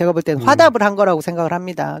거예요. 제가 볼 때는 화답을 한 거라고 생각을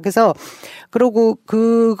합니다. 그래서 그러고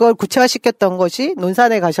그걸 구체화시켰던 것이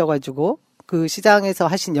논산에 가셔가지고 그 시장에서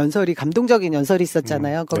하신 연설이 감동적인 연설이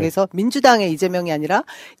있었잖아요. 거기서 민주당의 이재명이 아니라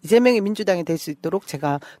이재명의 민주당이 될 수 있도록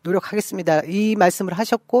제가 노력하겠습니다. 이 말씀을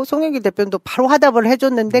하셨고 송영길 대표도 바로 화답을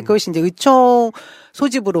해줬는데 그것이 이제 의총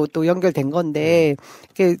소집으로 또 연결된 건데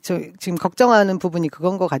이게 지금 걱정하는 부분이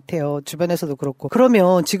그건 것 같아요. 주변에서도 그렇고.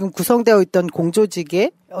 그러면 지금 구성되어 있던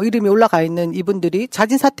공조직에 이름이 올라가 있는 이분들이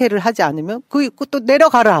자진 사퇴를 하지 않으면 또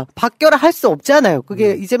내려가라, 바뀌어라 할 수 없잖아요.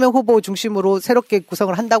 그게 이재명 후보 중심으로 새롭게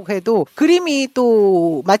구성을 한다고 해도 그림이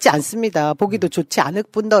또 맞지 않습니다. 보기도 좋지 않을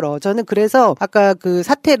뿐더러 저는 그래서 아까 그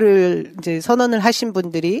사퇴를 이제 선언을 하신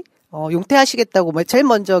분들이 용퇴하시겠다고 제일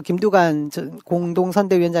먼저 김두관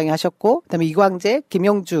공동선대위원장이 하셨고 그다음에 이광재,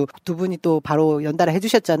 김영주 두 분이 또 바로 연달아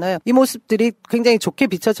해주셨잖아요. 이 모습들이 굉장히 좋게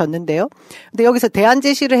비춰졌는데요. 근데 여기서 대안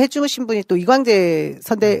제시를 해주신 분이 또 이광재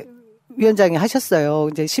선대위원장이 하셨어요.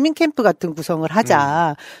 이제 시민 캠프 같은 구성을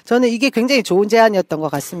하자. 저는 이게 굉장히 좋은 제안이었던 것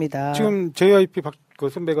같습니다. 지금 JYP 박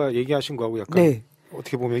선배가 얘기하신 거하고 약간. 네.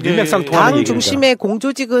 어떻게 보면 일맥상통하는 당 중심의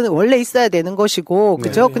공조직은 원래 있어야 되는 것이고,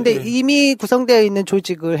 그죠? 근데 이미 구성되어 있는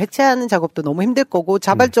조직을 해체하는 작업도 너무 힘들 거고,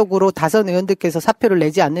 자발적으로 다선 의원들께서 사표를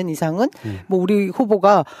내지 않는 이상은, 뭐 우리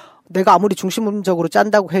후보가 내가 아무리 중심적으로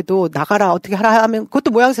짠다고 해도 나가라 어떻게 하라 하면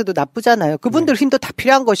그것도 모양새도 나쁘잖아요. 그분들 힘도 다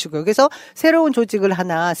필요한 것이고요. 그래서 새로운 조직을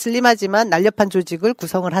하나 슬림하지만 날렵한 조직을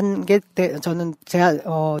구성을 한 게 저는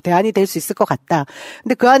대안이 될 수 있을 것 같다.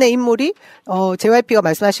 근데 그 안에 인물이 JYP가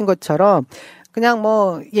말씀하신 것처럼 그냥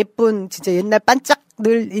뭐 예쁜 진짜 옛날 반짝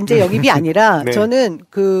늘 인재 영입이 아니라 네. 저는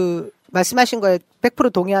그 말씀하신 거에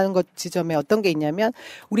 100% 동의하는 것 지점에 어떤 게 있냐면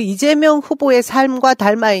우리 이재명 후보의 삶과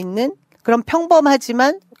닮아 있는 그런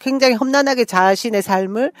평범하지만 굉장히 험난하게 자신의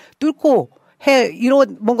삶을 뚫고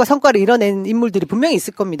뭔가 성과를 이뤄낸 인물들이 분명히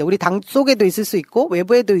있을 겁니다. 우리 당 속에도 있을 수 있고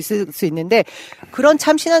외부에도 있을 수 있는데 그런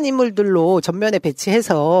참신한 인물들로 전면에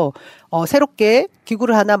배치해서 새롭게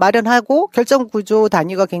기구를 하나 마련하고 결정구조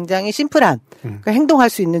단위가 굉장히 심플한 그러니까 행동할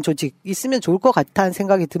수 있는 조직 있으면 좋을 것 같다는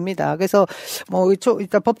생각이 듭니다. 그래서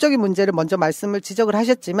일단 법적인 문제를 먼저 지적을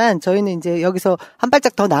하셨지만 저희는 이제 여기서 한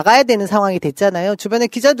발짝 더 나가야 되는 상황이 됐잖아요. 주변에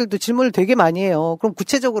기자들도 질문을 되게 많이 해요. 그럼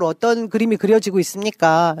구체적으로 어떤 그림이 그려지고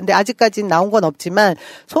있습니까? 근데 아직까지는 나온 건 없지만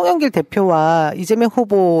송영길 대표와 이재명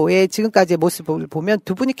후보의 지금까지의 모습을 보면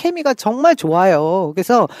두 분이 케미가 정말 좋아요.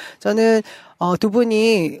 그래서 저는 두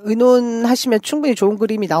분이 의논하시면 충분히 좋은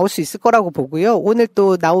그림이 나올 수 있을 거라고 보고요. 오늘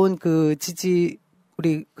또 나온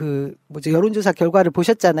여론조사 결과를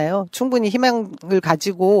보셨잖아요. 충분히 희망을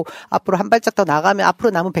가지고 앞으로 한 발짝 더 나가면 앞으로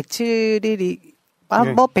남은 107일이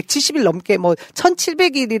네. 170일 넘게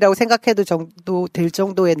 1700일이라고 생각해도 될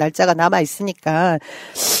정도의 날짜가 남아 있으니까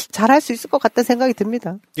잘할 수 있을 것 같다는 생각이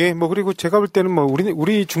듭니다. 예, 그리고 제가 볼 때는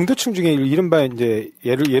우리 중도층 중에 이른바 이제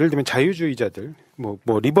예를 들면 자유주의자들,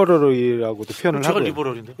 리버럴이라고도 표현을 제가 하고요.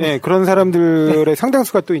 리버럴인데. 예, 그런 사람들의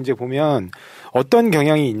상당수가 또 이제 보면 어떤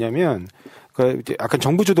경향이 있냐면 이제 약간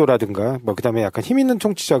정부 주도라든가 그다음에 약간 힘 있는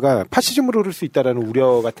통치자가 파시즘으로 흐를 수 있다라는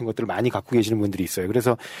우려 같은 것들을 많이 갖고 계시는 분들이 있어요.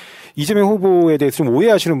 그래서 이재명 후보에 대해서 좀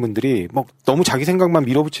오해하시는 분들이 너무 자기 생각만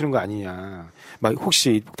밀어붙이는 거 아니냐.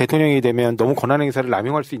 혹시 대통령이 되면 너무 권한 행사를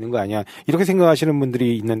남용할 수 있는 거 아니야. 이렇게 생각하시는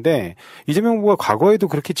분들이 있는데 이재명 후보가 과거에도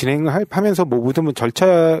그렇게 진행을 하면서 모든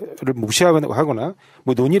절차를 무시하거나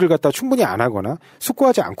논의를 갖다 충분히 안 하거나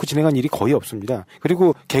숙고하지 않고 진행한 일이 거의 없습니다.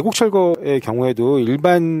 그리고 개국 철거의 경우에도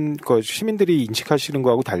일반 시민들이 인식하시는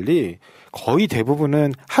거하고 달리 거의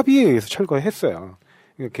대부분은 합의에 의해서 철거했어요.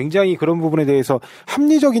 굉장히 그런 부분에 대해서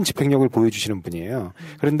합리적인 집행력을 보여주시는 분이에요.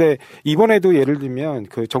 그런데 이번에도 예를 들면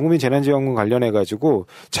전국민 재난지원금 관련해 가지고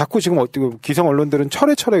자꾸 지금 기성 언론들은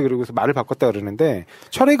철회 그러고서 말을 바꿨다 그러는데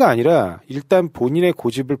철회가 아니라 일단 본인의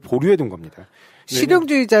고집을 보류해 둔 겁니다.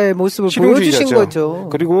 실용주의자의 모습을 보여주신 거죠.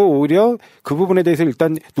 그리고 오히려 그 부분에 대해서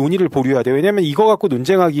일단 논의를 보류해야 돼요. 왜냐하면 이거 갖고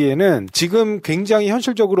논쟁하기에는 지금 굉장히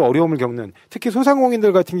현실적으로 어려움을 겪는 특히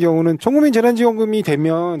소상공인들 같은 경우는 전국민 재난지원금이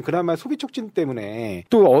되면 그나마 소비 촉진 때문에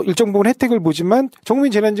또 일정 부분 혜택을 보지만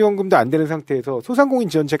전국민 재난지원금도 안 되는 상태에서 소상공인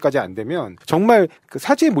지원책까지 안 되면 정말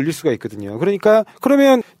사지에 몰릴 수가 있거든요.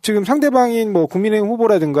 그러면 지금 상대방인 국민의힘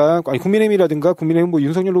후보라든가 국민의힘이라든가 국민의힘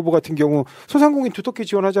윤석열 후보 같은 경우 소상공인 두텁게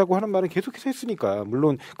지원하자고 하는 말은 계속해서 했으니까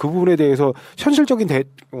물론 그 부분에 대해서 현실적인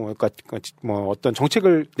어떤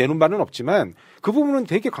정책을 내놓은 바는 없지만 그 부분은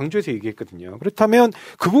되게 강조해서 얘기했거든요. 그렇다면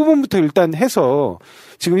그 부분부터 일단 해서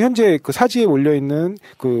지금 현재 사지에 올려 있는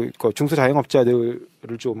중소자영업자들을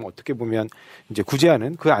좀 어떻게 보면 이제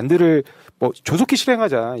구제하는 그 안들을 조속히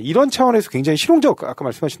실행하자 이런 차원에서 굉장히 아까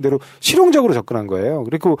말씀하신 대로 실용적으로 접근한 거예요.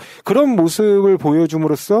 그리고 그런 모습을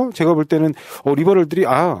보여줌으로써 제가 볼 때는 리버럴들이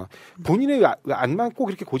본인의 안만 꼭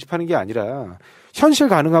이렇게 고집하는 게 아니라 현실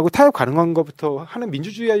가능하고 타협 가능한 것부터 하는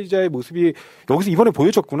민주주의자의 모습이 여기서 이번에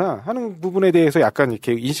보여줬구나 하는 부분에 대해서 약간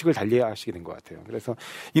이렇게 인식을 달리하시게 된 것 같아요. 그래서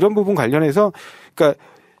이런 부분 관련해서 그러니까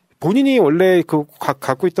본인이 원래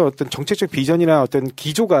갖고 있던 어떤 정책적 비전이나 어떤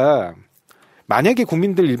기조가 만약에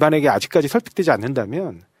국민들 일반에게 아직까지 설득되지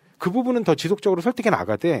않는다면 그 부분은 더 지속적으로 설득해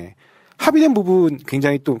나가되 합의된 부분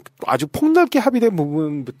굉장히 또 아주 폭넓게 합의된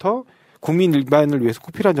부분부터 국민 일반을 위해서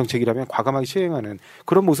쿠필한 정책이라면 과감하게 시행하는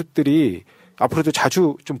그런 모습들이 앞으로도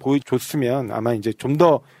자주 좀 보여줬으면 아마 이제 좀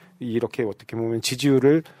더 이렇게 어떻게 보면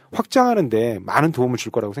지지율을 확장하는데 많은 도움을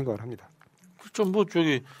줄 거라고 생각을 합니다. 그렇죠.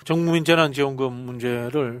 전국민 재난지원금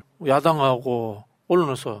문제를 야당하고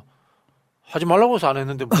언론에서 하지 말라고 해서 안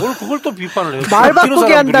했는데 그걸 또 비판을 해요. 말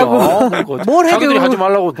바꾸게 한다고. 뭘 해도 자기들이 하지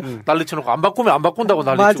말라고 난리 쳐놓고 안 바꾸면 안 바꾼다고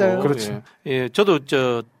난리 치고. 그렇죠. 예, 저도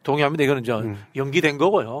동의합니다. 이거는 연기된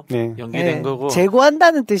거고요. 네. 연기된 거고.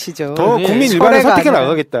 제고한다는 뜻이죠. 더 국민 일반을 설득해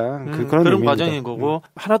나가겠다. 그런 과정인 거고.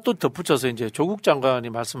 하나 또 덧붙여서 이제 조국 장관이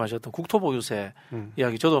말씀하셨던 국토보 유세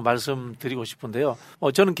이야기 저도 말씀드리고 싶은데요.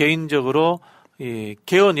 저는 개인적으로 이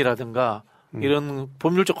개헌이라든가 이런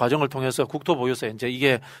법률적 과정을 통해서 국토보유세 이제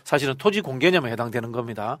이게 사실은 토지 공개념에 해당되는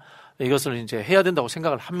겁니다. 이것을 이제 해야 된다고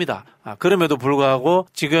생각을 합니다. 그럼에도 불구하고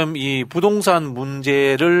지금 이 부동산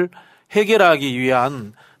문제를 해결하기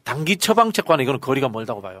위한 단기 처방책과는 이거는 거리가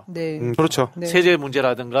멀다고 봐요. 네. 그렇죠. 네. 세제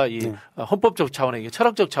문제라든가 이 헌법적 차원의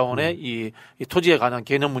철학적 차원의 이 토지에 관한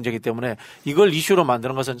개념 문제이기 때문에 이걸 이슈로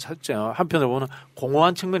만드는 것은 한편으로 보면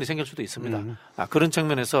공허한 측면이 생길 수도 있습니다. 그런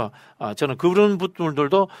측면에서 저는 그런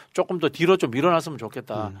분들도 조금 더 뒤로 좀 밀어놨으면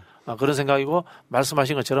좋겠다. 그런 생각이고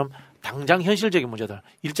말씀하신 것처럼 당장 현실적인 문제들,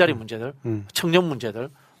 일자리 문제들, 청년 문제들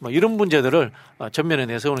뭐 이런 문제들을 전면에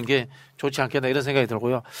내세우는 게 좋지 않겠나 이런 생각이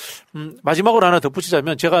들고요. 마지막으로 하나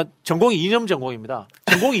덧붙이자면 제가 전공이 이념 전공입니다.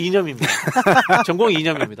 전공이 이념입니다. 전공이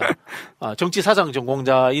이념입니다. 정치 사상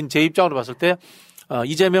전공자인 제 입장으로 봤을 때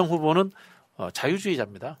이재명 후보는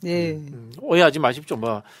자유주의자입니다. 네. 오해하지 마십시오.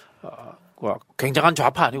 굉장한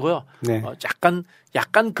좌파 아니고요. 네.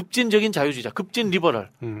 약간 급진적인 자유주의자, 급진 리버럴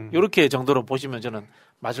이렇게 정도로 보시면 저는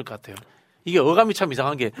맞을 것 같아요. 이게 어감이 참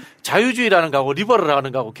이상한 게 자유주의라는 거하고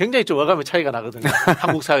리버럴하는 거하고 굉장히 좀 어감의 차이가 나거든요.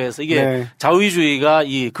 한국 사회에서 이게 네. 자유주의가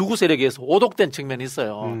이 극우 세력에 의해서 오독된 측면이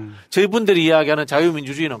있어요. 저희분들이 이야기하는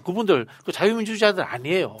자유민주주의는 그분들 그 자유민주주의자들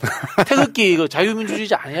아니에요. 태극기 그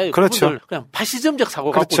자유민주주의자 아니에요. 그렇죠. 그분들 그냥 파시즘적 사고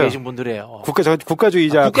갖고 계신 분들이에요.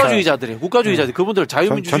 국가주의자들이에요. 국가주의자들 그분들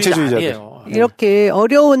자유민주주의자 아니에요. 이렇게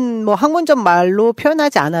어려운 학문적 말로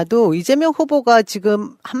표현하지 않아도 이재명 후보가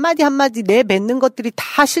지금 한마디 내뱉는 것들이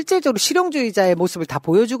다 실질적으로 실용주의자의 모습을 다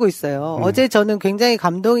보여주고 있어요. 어제 저는 굉장히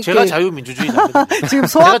감동 있게 제가 자유민주주의자 지금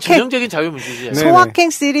제가 전형적인 자유민주주의자 소확행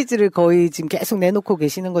시리즈를 거의 지금 계속 내놓고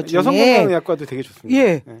계시는 것 중에 여성건강의학과도 되게 좋습니다.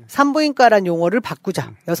 예, 산부인과란 용어를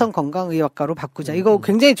바꾸자. 여성건강의학과로 바꾸자. 이거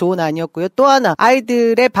굉장히 좋은 안이었고요. 또 하나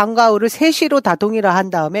아이들의 방과 후를 3시로 다 동일화한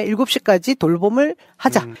다음에 7시까지 돌봄을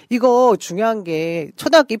하자. 이거 중요한 게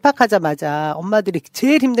초등학교 입학하자마자 엄마들이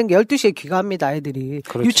제일 힘든 게 12시에 귀가합니다. 아이들이.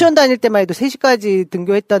 그렇죠. 유치원 다닐 때만 해도 3시까지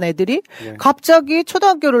등교했던 애들이 갑자기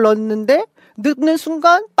초등학교를 넣었는데 늦는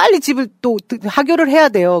순간 빨리 집을 또 하교를 해야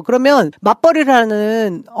돼요. 그러면 맞벌이를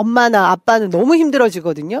하는 엄마나 아빠는 너무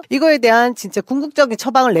힘들어지거든요. 이거에 대한 진짜 궁극적인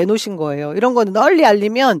처방을 내놓으신 거예요. 이런 거는 널리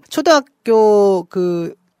알리면 초등학교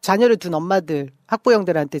자녀를 둔 엄마들,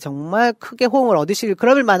 학부형들한테 정말 크게 호응을 얻으실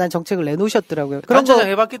그럴 만한 정책을 내놓으셨더라고요. 그런 거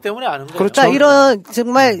해봤기 때문에 아는 거죠. 그러니까 이런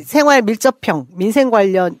정말 생활 밀접형, 민생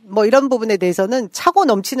관련 이런 부분에 대해서는 차고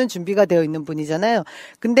넘치는 준비가 되어 있는 분이잖아요.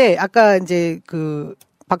 근데 아까 이제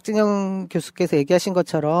박진영 교수께서 얘기하신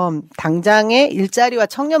것처럼 당장의 일자리와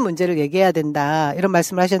청년 문제를 얘기해야 된다 이런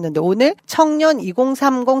말씀을 하셨는데 오늘 청년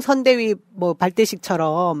 2030 선대위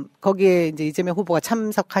발대식처럼 거기에 이제 이재명 후보가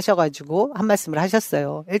참석하셔가지고 한 말씀을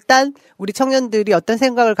하셨어요. 일단 우리 청년들이 어떤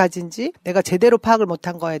생각을 가진지 내가 제대로 파악을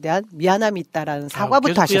못한 거에 대한 미안함이 있다라는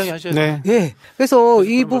사과부터 하셨어요. 네. 예. 그래서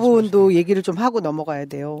이 부분도 얘기를 좀 하고 넘어가야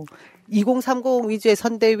돼요. 2030 위주의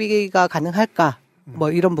선대위가 가능할까?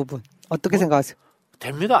 이런 부분 어떻게 생각하세요?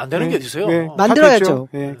 됩니다. 안 되는 게 어디서요? 네, 만들어야죠.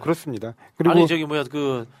 네, 그렇습니다. 그리고 아니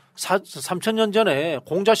 3,000년 전에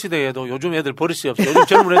공자 시대에도 요즘 애들 버릇이 없어요. 요즘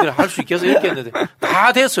젊은 애들 할 수 있겠어 이렇게 했는데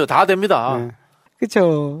다 됐어요. 다 됩니다.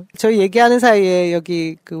 그렇죠. 저희 얘기하는 사이에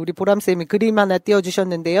여기 우리 보람쌤이 그림 하나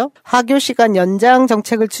띄워주셨는데요. 하교 시간 연장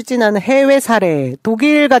정책을 추진하는 해외 사례.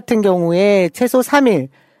 독일 같은 경우에 최소 3일.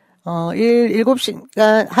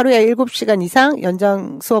 7시간, 하루에 7시간 이상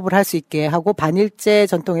연장 수업을 할 수 있게 하고 반일제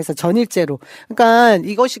전통에서 전일제로. 그러니까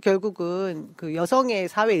이것이 결국은 여성의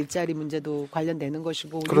사회 일자리 문제도 관련되는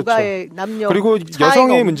것이고, 그렇죠. 육아의 남녀. 그리고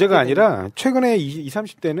여성의 문제가 아니라 최근에 20,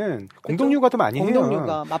 30대는 공동육아도 많이 해요.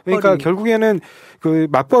 공동육아, 맞벌이. 그러니까 결국에는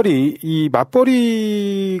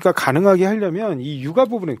맞벌이가 가능하게 하려면 이 육아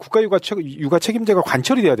부분은 국가육아 책임제가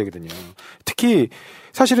관철이 돼야 되거든요. 특히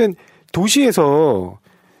사실은 도시에서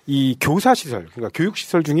이 교사시설, 그러니까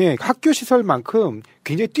교육시설 중에 학교시설만큼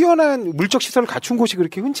굉장히 뛰어난 물적시설을 갖춘 곳이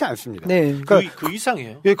그렇게 흔치 않습니다. 네. 그러니까 그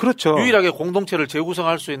이상이에요. 예, 그렇죠. 유일하게 공동체를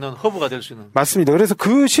재구성할 수 있는 허브가 될 수 있는. 맞습니다. 그래서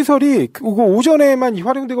그 시설이 오전에만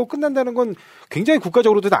활용되고 끝난다는 건 굉장히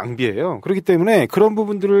국가적으로도 낭비예요. 그렇기 때문에 그런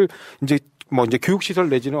부분들을 이제 교육시설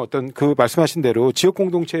내지는 어떤 말씀하신 대로 지역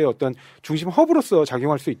공동체의 어떤 중심 허브로서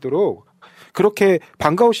작용할 수 있도록 그렇게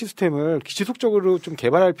방과후 시스템을 지속적으로 좀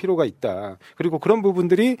개발할 필요가 있다. 그리고 그런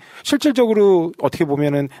부분들이 실질적으로 어떻게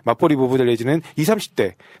보면은 맞벌이 부부들 내지는 20,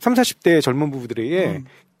 30대, 30, 40대 젊은 부부들에게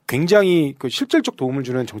굉장히 실질적 도움을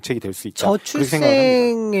주는 정책이 될 수 있다.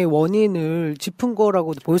 저출생의 원인을 짚은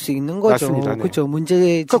거라고도 볼 수 있는 거죠. 맞습니다. 네. 그렇죠.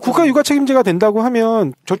 그러니까 국가 육아 책임제가 된다고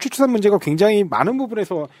하면 저출산 문제가 굉장히 많은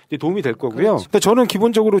부분에서 도움이 될 거고요. 그렇죠. 근데 저는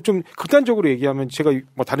기본적으로 좀 극단적으로 얘기하면 제가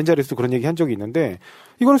다른 자리에서 그런 얘기 한 적이 있는데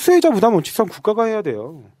이거는 수혜자 부담 원칙상 국가가 해야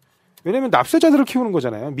돼요. 왜냐하면 납세자들을 키우는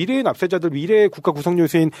거잖아요. 미래의 납세자들, 미래의 국가 구성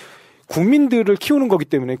요소인 국민들을 키우는 거기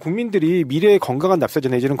때문에 국민들이 미래의 건강한 납세자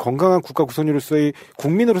내지는 건강한 국가 구성으로서의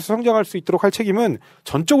국민으로서 성장할 수 있도록 할 책임은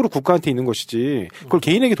전적으로 국가한테 있는 것이지 그걸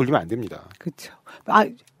개인에게 돌리면 안 됩니다. 그렇죠.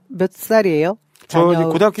 몇 살이에요? 저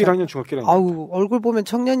고등학교 1학년, 중학교 1학년. 아우, 얼굴 보면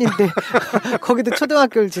청년인데 거기도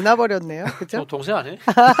초등학교를 지나버렸네요. 그죠? 동생 아니에요?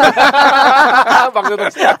 막내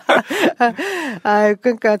동생.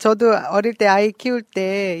 그러니까 저도 어릴 때 아이 키울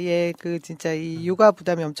때 진짜 이 육아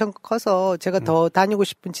부담이 엄청 커서 제가 더 다니고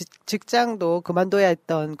싶은 직장도 그만둬야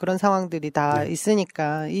했던 그런 상황들이 다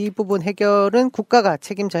있으니까 이 부분 해결은 국가가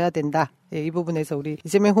책임져야 된다. 이 부분에서 우리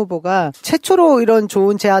이재명 후보가 최초로 이런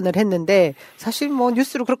좋은 제안을 했는데 사실 뭐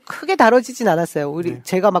뉴스로 그렇게 크게 다뤄지진 않았어요.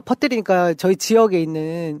 제가 막 퍼뜨리니까 저희 지역에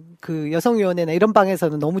있는 그 여성위원회나 이런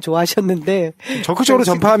방에서는 너무 좋아하셨는데 적극적으로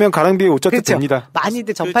전파하면 가랑비에 옷자도 그렇죠. 됩니다.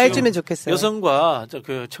 많이들 전파해주면 좋겠어요. 여성과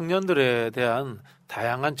그 청년들에 대한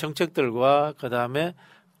다양한 정책들과 그다음에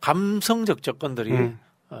감성적 접근들이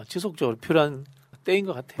지속적으로 필요한 때인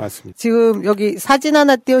것 같아요. 맞습니다. 지금 여기 사진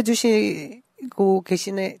하나 띄워주시고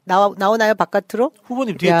계시네. 나오나요 바깥으로?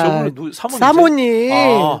 후보님 뒤에 저분은 사모님.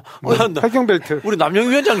 팔경벨트. 우리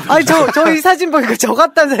남영위원장님. 아니 저 이 사진 보니까 저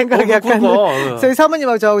같다는 생각이 약간. 저희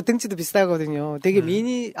사모님하고 저하고 등치도 비슷하거든요. 되게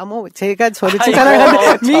미니. 제가 저를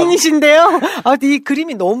칭찬하는데 미니신데요. 이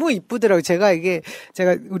그림이 너무 이쁘더라고요. 제가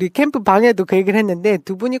우리 캠프 방에도 그 얘기를 했는데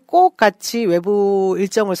두 분이 꼭 같이 외부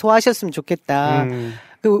일정을 소화하셨으면 좋겠다.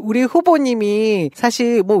 우리 후보님이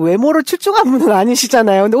사실 뭐 외모로 출중한 분은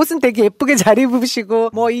아니시잖아요. 근데 옷은 되게 예쁘게 잘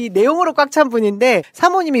입으시고 뭐 이 내용으로 꽉 찬 분인데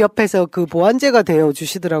사모님이 옆에서 그 보완제가 되어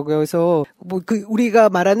주시더라고요. 그래서 뭐 우리가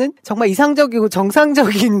말하는 정말 이상적이고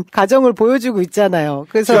정상적인 가정을 보여주고 있잖아요.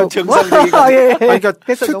 그래서 정상적인 예. 그러니까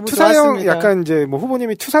그래서 너무 투사형 좋았습니다. 약간 이제 뭐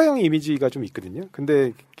후보님이 투사형 이미지가 좀 있거든요.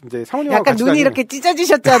 근데 이제 사모님하고 약간 같이 눈이 이렇게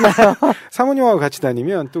찢어지셨잖아요. 사모님하고 같이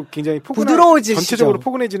다니면 또 굉장히 부드러워지시죠. 전체적으로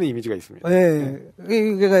포근해지는 이미지가 있습니다. 네.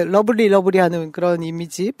 그러니까 러블리하는 그런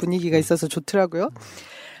이미지 분위기가 있어서 좋더라고요.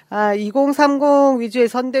 2030 위주의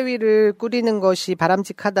선대위를 꾸리는 것이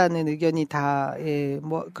바람직하다는 의견이 다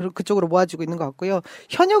그쪽으로 모아지고 있는 것 같고요.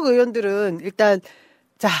 현역 의원들은 일단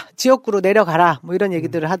지역구로 내려가라 뭐 이런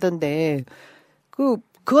얘기들을 하던데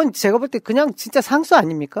그건 제가 볼 때 그냥 진짜 상수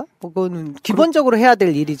아닙니까? 그거는 기본적으로 해야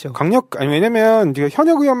될 일이죠. 왜냐면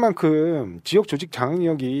현역 의원만큼 지역 조직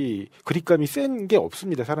장악력이 그립감이 센 게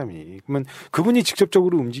없습니다, 사람이. 그러면 그분이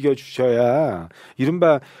직접적으로 움직여 주셔야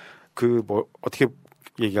이른바 어떻게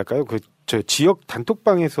얘기할까요? 저 지역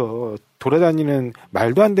단톡방에서 돌아다니는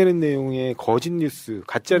말도 안 되는 내용의 거짓 뉴스,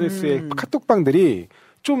 가짜 뉴스의 카톡방들이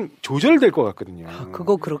좀 조절될 것 같거든요.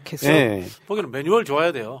 그거 그렇게 해서. 네. 거기는 매뉴얼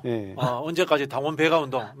좋아야 돼요. 네. 언제까지 당원 배가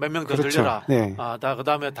운동 몇 명 더 그렇죠. 들려라. 네.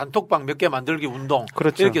 그다음에 단톡방 몇 개 만들기 운동.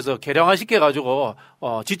 그렇죠. 이렇게 해서 개량화시켜 가지고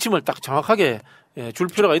지침을 딱 정확하게 줄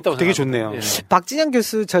필요가 있다고 되게 생각합니다. 좋네요. 박진영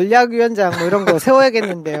교수 전략위원장 뭐 이런 거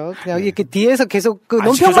세워야겠는데요. 그냥 이렇게 뒤에서 계속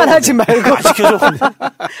논평만 하지 말고.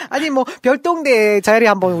 아니 뭐 별동대 자리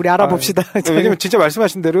한번 우리 알아봅시다. 왜냐면 진짜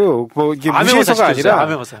말씀하신 대로 이게 무시해서가 아니라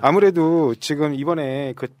아무래도 지금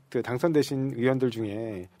이번에 그 당선되신 의원들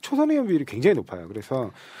중에 초선 의원 비율이 굉장히 높아요.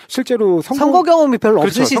 그래서 실제로 선거 경험이 별로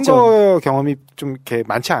없으시죠. 선거 경험이 좀 이렇게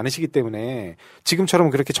많지 않으시기 때문에 지금처럼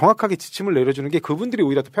그렇게 정확하게 지침을 내려주는 게 그분들이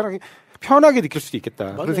오히려 더 편하게 느낄 수도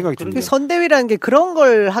있겠다. 그런 생각이 듭니다. 선대위라는 게 그런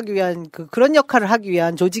걸 하기 위한 그런 역할을 하기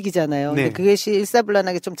위한 조직이잖아요. 네. 근데 그것이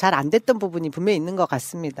일사불란하게 좀 잘 안 됐던 부분이 분명히 있는 것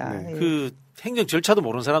같습니다. 네. 그 행정 절차도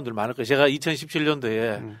모르는 사람들 많을 거예요. 제가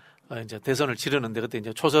 2017년도에 이제 대선을 치르는데 그때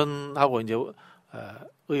이제 초선하고 이제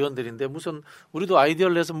의원들인데 무슨 우리도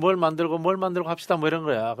아이디어를 내서 뭘 만들고 합시다 뭐 이런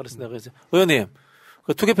거야. 그래서 내가 그래서 의원님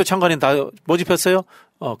그 투개표 참관인 다 모집했어요?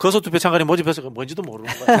 거소투표 참관인 모집했어요? 뭔지도 모르는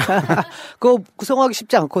거야. 그거 구성하기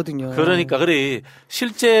쉽지 않거든요. 그러니까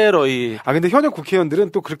실제로 근데 현역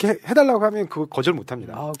국회의원들은 또 그렇게 해달라고 하면 그거 거절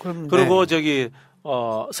못합니다. 그리고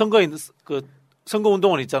선거인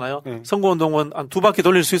선거운동원 있잖아요. 네. 선거운동원 한 2바퀴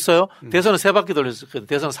돌릴 수 있어요. 대선은 3바퀴 돌릴 수 있거든요.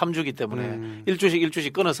 대선은 3주기 때문에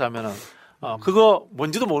 1주씩 끊어서 하면은 그거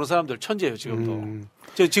뭔지도 모르는 사람들 천재예요 지금도.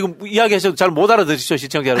 지금 이야기하셔도 잘 못 알아들으시죠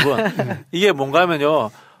시청자 여러분. 이게 뭔가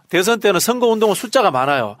하면요. 대선 때는 선거운동은 숫자가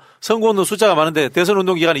많아요. 선거운동 숫자가 많은데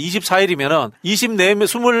대선운동 기간이 24일이면은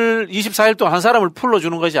 24일 동안 한 사람을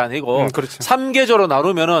풀러주는 것이 아니고 그렇죠. 3계조로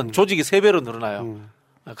나누면은 조직이 3배로 늘어나요.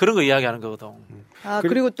 그런 거 이야기하는 거거든.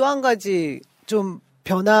 그리고 또 한 가지 좀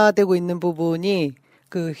변화되고 있는 부분이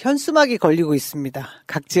그 현수막이 걸리고 있습니다.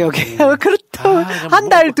 각 지역에. 그렇다. 한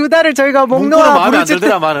달, 2달을 저희가 목 놓아 마음에 안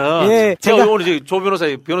들더라마는. 예, 제가 오늘 이제 조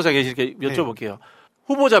변호사 계시니까 여쭤볼게요.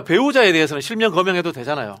 후보자, 배우자에 대해서는 실명 거명해도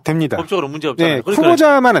되잖아요. 됩니다. 법적으로 문제 없잖아요. 네, 그러니까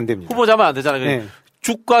후보자만 안 됩니다. 후보자만 안 되잖아요. 네.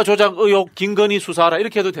 주가 조작 의혹 김건희 수사하라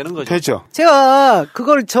이렇게 해도 되는 거죠. 되죠. 제가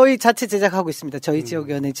그걸 저희 자체 제작하고 있습니다. 저희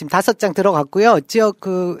지역위원회 지금 5장 들어갔고요. 지역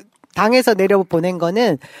당에서 내려 보낸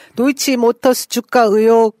거는 도이치모터스 주가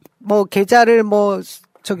의혹 계좌를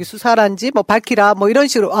저기 수사란지 뭐 밝히라 뭐 이런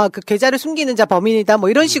식으로 그 계좌를 숨기는 자 범인이다 뭐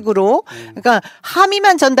이런 식으로 그러니까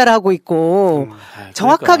함의만 전달하고 있고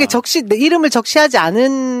정확하게 이름을 적시하지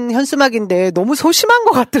않은 현수막인데 너무 소심한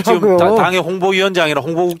것 같더라고요. 지금 당의 홍보위원장이나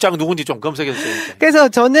홍보국장 누군지 좀 검색했어요. 그래서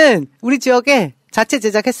저는 우리 지역에 자체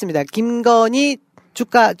제작했습니다. 김건희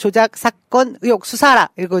주가 조작 사건 의혹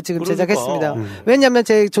수사라 이거 지금 제작했습니다. 왜냐하면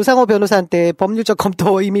제 조상호 변호사한테 법률적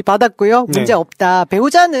검토 이미 받았고요. 문제 없다.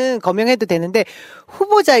 배우자는 검명해도 되는데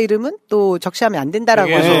후보자 이름은 또 적시하면 안 된다라고.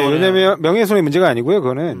 왜냐하면 명예훼손의 문제가 아니고요.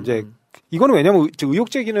 그거는 이제 이거는 왜냐하면 의혹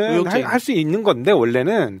제기는 할 수 있는 건데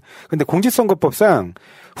원래는 근데 공직선거법상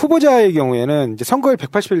후보자의 경우에는 이제 선거일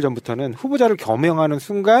 180일 전부터는 후보자를 겸명하는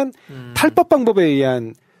순간 탈법 방법에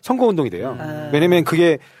의한 선거운동이 돼요. 왜냐하면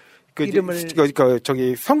그게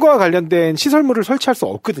선거와 관련된 시설물을 설치할 수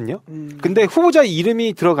없거든요. 근데 후보자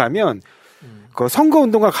이름이 들어가면 그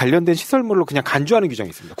선거운동과 관련된 시설물로 그냥 간주하는 규정이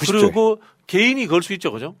있습니다. 90조에. 그리고 개인이 걸 수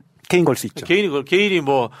있죠, 그죠? 개인 걸 수 있죠. 개인이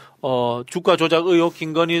뭐 주가 조작 의혹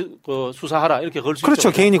김건희 수사하라 이렇게 걸 수 있죠.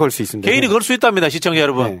 그렇죠. 개인이 걸 수 있습니다. 개인이 걸 수 있답니다, 시청자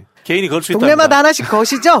여러분. 네. 개인이 걸 수 있답니다. 동네마다 하나씩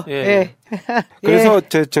거시죠? 예. 그래서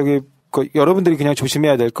여러분들이 그냥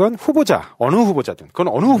조심해야 될 건 후보자, 어느 후보자든, 그건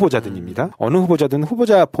어느 후보자든입니다. 어느 후보자든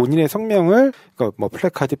후보자 본인의 성명을 뭐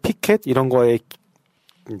플래카드, 피켓 이런 거에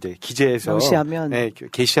이제 기재해서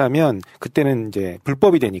게시하면 그때는 이제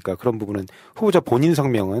불법이 되니까 그런 부분은 후보자 본인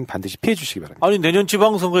성명은 반드시 피해 주시기 바랍니다. 아니 내년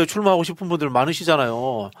지방선거에 출마하고 싶은 분들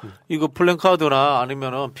많으시잖아요. 이거 플랜카드나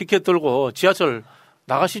아니면은 피켓 들고 지하철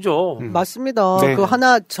나가시죠. 맞습니다. 그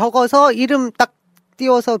하나 적어서 이름 딱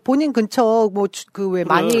띄워서 본인 근처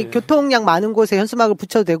많이 교통량 많은 곳에 현수막을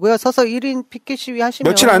붙여도 되고요. 서서 1인 피켓 시위 하시면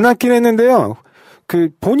며칠 안 남긴 했는데요. 그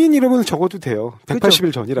본인 이름은 적어도 돼요.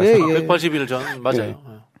 180일 전이라서. 180일 전 맞아요.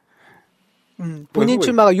 본인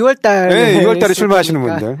출마가 6월달에. 네, 6월달에 출마하시는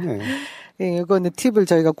분들. 예, 이거는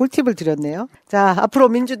저희가 꿀팁을 드렸네요. 자, 앞으로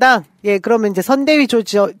민주당, 그러면 이제 선대위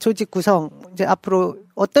조직 구성, 이제 앞으로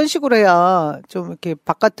어떤 식으로 해야 좀 이렇게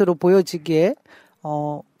바깥으로 보여지기에,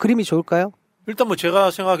 그림이 좋을까요? 일단 뭐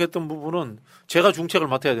제가 생각했던 부분은 제가 중책을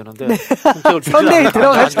맡아야 되는데 중책을 주지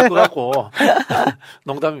않을 것 같고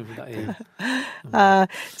농담입니다. 예.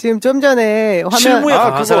 지금 좀 전에 화면 실무에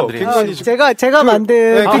강한 사람들이 제가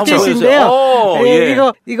만든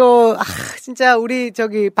PPT인데요. 이거 진짜 우리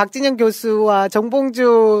박진영 교수와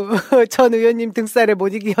정봉주 전 의원님 등살에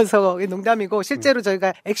못 이겨서 농담이고 실제로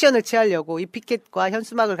저희가 액션을 취하려고 이 피켓과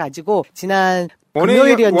현수막을 가지고 지난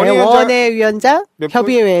금요일이었네요. 원외위원장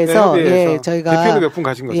협의회에서 저희가 대표도 몇 분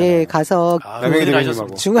가신 거잖아요. 가서 남영희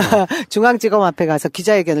중앙지검 앞에 가서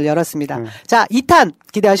기자회견을 열었습니다. 자, 2탄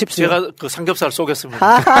기대하십시오. 제가 그 삼겹살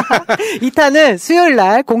쏘겠습니다. 2탄은 수요일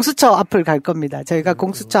날 공수처 앞을 갈 겁니다. 저희가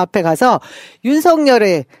공수처 앞에 가서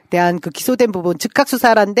윤석열에 대한 그 기소된 부분 즉각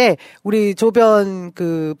수사란데 우리 조변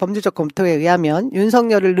그 법률적 검토에 의하면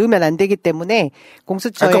윤석열을 넣으면 안 되기 때문에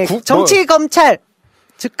공수처에 정치 검찰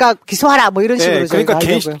즉각 기소하라 뭐 이런 식으로 그러니까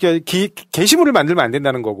게시물을 만들면 안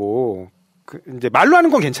된다는 거고 이제 말로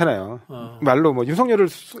하는 건 괜찮아요. 말로 뭐 윤석열을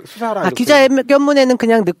수사하라. 기자회견문에는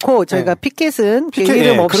그냥 넣고 저희가 피켓은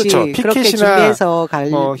이름 없이 그렇게 준비해서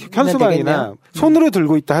갈 현수막이나 손으로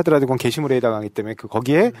들고 있다 하더라도 그건 게시물에 해당하기 때문에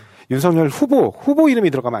거기에 윤석열 후보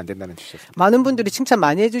이름이 들어가면 안 된다는 뜻이었습니다. 많은 분들이 칭찬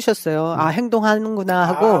많이 해주셨어요. 행동하는구나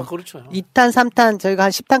하고 그렇죠. 2탄, 3탄 저희가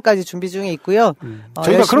한 10탄까지 준비 중에 있고요.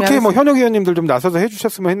 저희가 그렇게 현역 의원님들 좀 나서서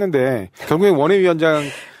해주셨으면 했는데 결국에 원외위원장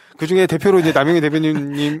그 중에 대표로 이제 남영희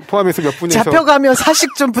대변인님 포함해서 몇 분이서 잡혀가면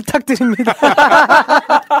사식 좀 부탁드립니다.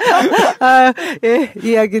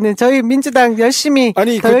 이야기는 저희 민주당 더 열심히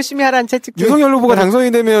하라는 채찍. 윤석열 후보가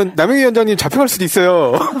당선이 되면 남영희 위원장님 잡혀갈 수도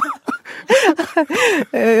있어요.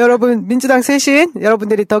 여러분 민주당 쇄신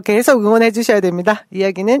여러분들이 더 계속 응원해 주셔야 됩니다.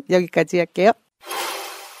 이야기는 여기까지 할게요.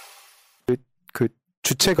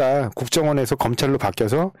 주체가 국정원에서 검찰로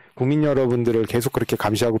바뀌어서 국민 여러분들을 계속 그렇게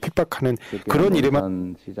감시하고 핍박하는 그런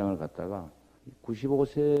일에만 시장을 갔다가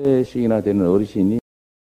 95세씩이나 되는 어르신이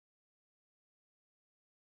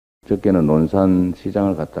적게는 논산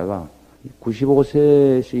시장을 갔다가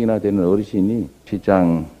 95세씩이나 되는 어르신이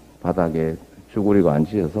시장 바닥에 쭈그리고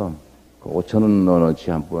앉으셔서 5,000원어치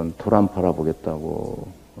한번 토란 팔아보겠다고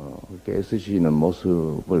그렇게 애쓰시는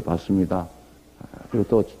모습을 봤습니다. 그리고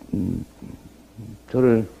또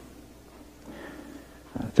저를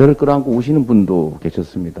끌어안고 우시는 분도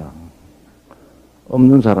계셨습니다.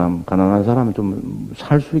 없는 사람, 가난한 사람 좀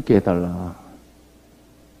살 수 있게 해달라.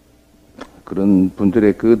 그런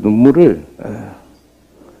분들의 그 눈물을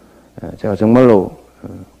제가 정말로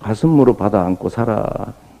가슴으로 받아 안고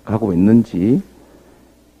살아가고 있는지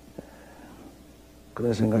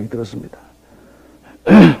그런 생각이 들었습니다.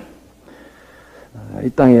 이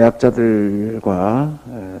땅의 약자들과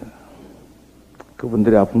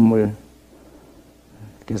그분들의 아픔을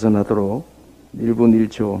개선하도록 1분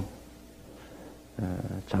 1초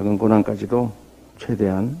작은 고난까지도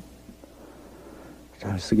최대한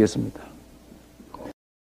잘 쓰겠습니다.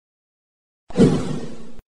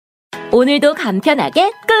 오늘도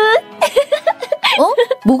간편하게 끝!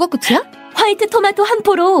 뭐가 끝이야? 화이트 토마토 한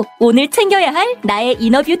포로 오늘 챙겨야 할 나의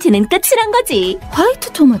이너뷰티는 끝이란 거지.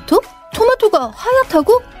 화이트 토마토? 토마토가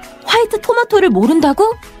하얗다고? 화이트 토마토를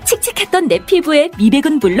모른다고? 칙칙했던 내 피부에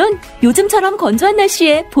미백은 물론 요즘처럼 건조한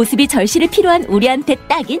날씨에 보습이 절실히 필요한 우리한테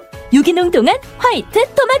딱인 유기농 동안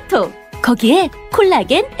화이트 토마토. 거기에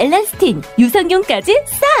콜라겐, 엘라스틴, 유산균까지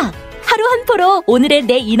싹! 하루 한 포로 오늘의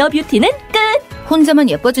내 이너뷰티는 끝! 혼자만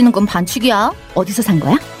예뻐지는 건 반칙이야. 어디서 산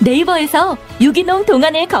거야? 네이버에서 유기농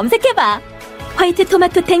동안을 검색해봐. 화이트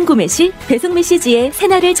토마토 탱 구매 시 배송 메시지에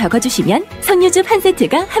새날을 적어주시면 석류즙 한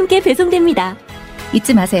세트가 함께 배송됩니다.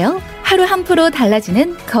 잊지 마세요. 하루 한 포로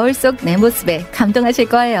달라지는 거울 속 내 모습에 감동하실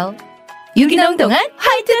거예요. 유기농 동안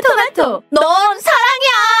화이트 토마토, 넌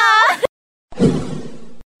사랑이야!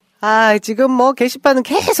 지금 뭐 게시판은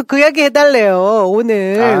계속 그 이야기 해달래요.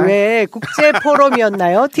 오늘 왜 국제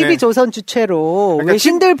포럼이었나요? TV조선 주최로 그러니까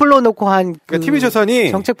외신들 불러놓고 한 그러니까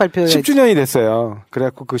TV조선이 정책 발표 10주년이 됐어요.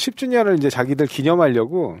 그래갖고 그 10주년을 이제 자기들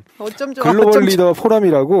기념하려고 어쩜 글로벌 리더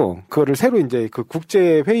포럼이라고 그거를 새로 이제 그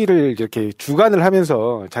국제 회의를 이렇게 주관을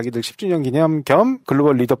하면서 자기들 10주년 기념 겸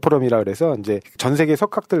글로벌 리더 포럼이라 그래서 이제 전 세계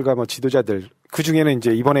석학들과 뭐 지도자들 그 중에는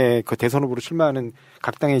이제 이번에 그 대선 후보로 출마하는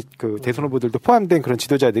각 당의 그 대선 후보들도 포함된 그런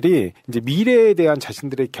지도자들이 이제 미래에 대한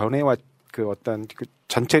자신들의 견해와 그 어떤 그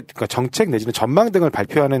그러니까 정책 내지는 전망 등을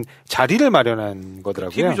발표하는 자리를 마련한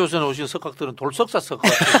거더라고요. TV조선에 오신 석학들은 돌석자 석학.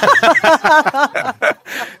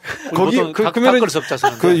 거기 그러면은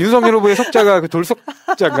그 윤석열 후보의 석자가 그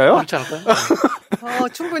돌석자인가요? 그렇지 않을까요?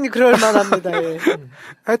 충분히 그럴 만합니다. 예.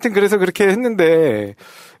 하여튼 그래서 그렇게 했는데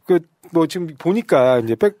뭐 지금 보니까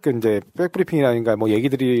이제 백브리핑이라든가 뭐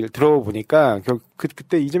얘기들이 들어보니까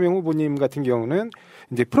그때 이재명 후보님 같은 경우는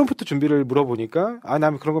이제 프롬프트 준비를 물어보니까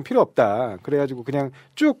난 그런 건 필요 없다. 그래가지고 그냥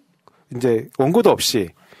쭉 이제 원고도 없이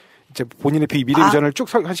이제 본인의 미래 비전을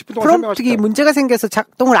쭉 한 10분 동안 설명하셨다. 프롬프트가 문제가 생겨서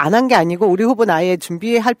작동을 안 한 게 아니고 우리 후보는 아예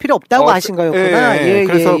준비할 필요 없다고 하신 거였구나.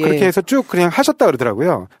 그래서 그렇게 해서 쭉 그냥 하셨다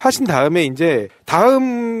그러더라고요. 하신 다음에 이제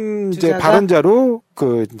다음 이제 발언자로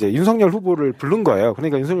그 이제 윤석열 후보를 부른 거예요.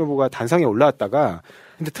 그러니까 윤석열 후보가 단상에 올라왔다가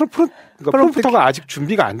근데 프롬프터가 아직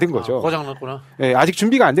준비가 안 된 거죠. 고장났구나. 예, 아직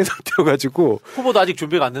준비가 안 된 상태여가지고. 후보도 아직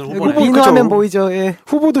준비가 안 된 후보네. 민호하면 보이죠. 예.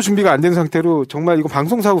 후보도 준비가 안 된 상태로 정말 이거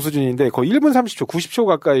방송사고 수준인데 거의 1분 30초, 90초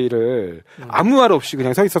가까이를 아무 말 없이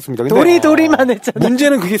그냥 서 있었습니다. 근데 도리만 했잖아요.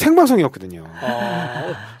 문제는 그게 생방송이었거든요.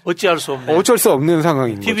 어찌할 수 없네. 어쩔 수 없는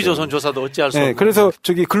상황인 거죠. TV조선 조사도 어찌할 수 없네. 그래서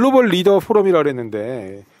저기 글로벌 리더 포럼이라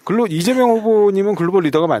그랬는데 이재명 후보님은 글로벌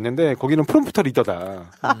리더가 맞는데 거기는 프롬프터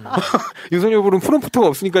리더다. 윤석열 후보는 프롬프터가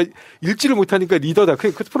없으니까 읽지를 못하니까 리더다.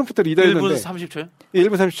 그 프롬프터 리더였는데 1분 30초요? 예,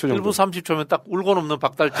 1분 30초 정도. 1분 30초면 딱 울고 넘는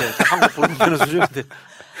박달재 한국 부르는 수준인데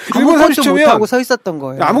 1분 30초면 못하고 서 있었던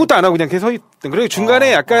거예요. 아무것도 안 하고 그냥 계속 서 있던. 그리고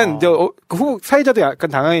중간에 약간 이제 그 후보 사회자도 약간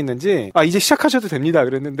당황했는지 이제 시작하셔도 됩니다.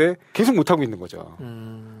 그랬는데 계속 못 하고 있는 거죠.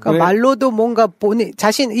 그러니까 말로도 뭔가 본인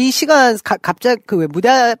자신 이 시간 갑자기 그 왜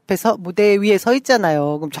무대 위에 서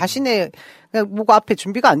있잖아요. 그럼 자신의 뭐가 앞에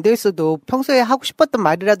준비가 안 돼 있어도 평소에 하고 싶었던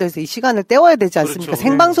말이라도 해서 이 시간을 때워야 되지 않습니까? 그렇죠.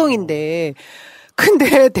 생방송인데.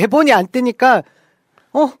 근데 대본이 안 뜨니까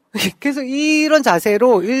계속 이런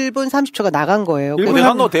자세로 1분 30초가 나간 거예요.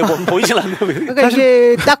 대본 보이진 않네요. 그러니까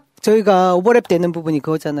이게 딱 저희가 오버랩 되는 부분이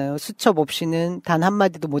그거잖아요. 수첩 없이는 단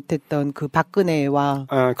한마디도 못했던 그 박근혜와.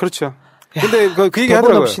 그렇죠. 근데 그 얘기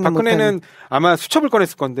하더라고요. 박근혜는 아마 수첩을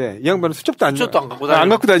꺼냈을 건데 이 양반은 수첩도 안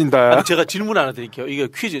갖고 다닌다. 아니, 제가 질문 하나 드릴게요. 이게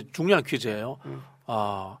중요한 퀴즈예요.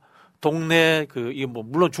 동네 이게 뭐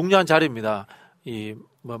물론 중요한 자리입니다.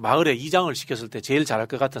 뭐 마을에 이장을 시켰을 때 제일 잘할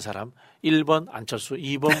것 같은 사람 1번 안철수,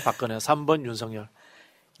 2번 박근혜, 3번 윤석열.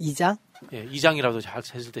 이장? 예, 이장이라도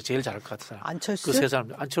했을 때 제일 잘할 것 같은 사람. 안철수? 그 세 사람.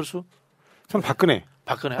 안철수? 전 박근혜.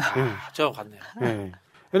 저 같네요. 네.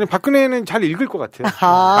 왜냐면 박근혜는 잘 읽을 것 같아요.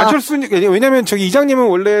 안철수는 왜냐면 저기 이장님은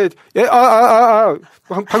원래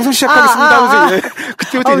방송 시작하겠습니다 하면서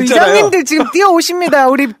그때부터 읽잖아요. 이장님들 지금 뛰어오십니다.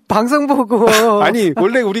 우리 방송 보고. 아니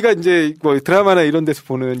원래 우리가 이제 뭐 드라마나 이런 데서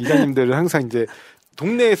보는 이장님들은 항상 이제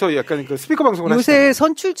동네에서 약간 그 스피커 방송을 요새 하시잖아요.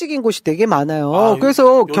 선출직인 곳이 되게 많아요.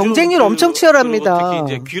 그래서 경쟁률 엄청 치열합니다. 특히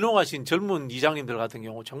이제 귀농하신 젊은 이장님들 같은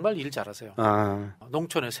경우 정말 일 잘하세요.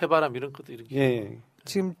 농촌에 새바람 이런 것도 이렇게. 예.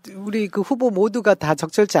 지금 우리 그 후보 모두가 다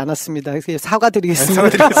적절치 않았습니다. 그래서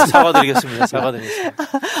사과드리겠습니다. 사과드리겠습니다.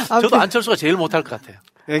 저도 안철수가 제일 못할 것 같아요.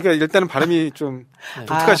 그러니까 일단은 발음이 좀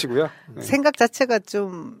독특하시고요. 생각 자체가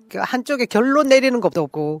좀 한쪽에 결론 내리는 것도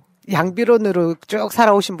없고 양비론으로 쭉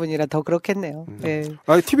살아오신 분이라 더 그렇겠네요. 네.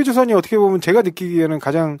 TV조선이 어떻게 보면 제가 느끼기에는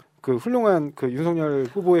가장 그 훌륭한 그 윤석열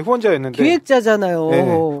후보의 후원자였는데 기획자잖아요. 네.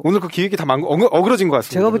 오늘 그 기획이 다 어그러진 것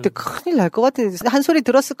같습니다. 제가 볼 때 큰일 날 것 같은 한 소리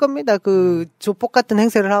들었을 겁니다. 그 조폭 같은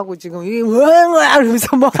행세를 하고 지금 이게 으앙으앙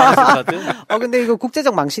이러면서 막. 근데 이거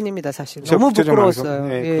국제적 망신입니다, 사실. 너무 부끄러웠어요.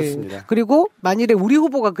 네, 예. 그렇습니다. 그리고 만일에 우리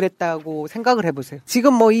후보가 그랬다고 생각을 해보세요.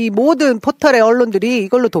 지금 뭐 이 모든 포털의 언론들이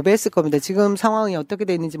이걸로 도배했을 겁니다. 지금 상황이 어떻게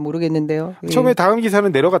돼 있는지 모르겠는데요. 예. 처음에 다음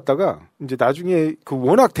기사는 내려갔다가 이제 나중에 그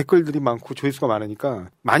워낙 댓글들이 많고 조회수가 많으니까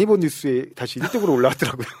많이 본 뉴스에 다시 1등으로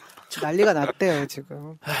올라왔더라고요. 난리가 났대요,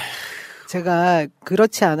 지금. 제가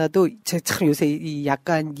그렇지 않아도 제가 참 요새 이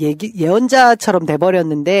약간 예언자처럼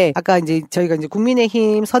돼버렸는데 아까 이제 저희가 이제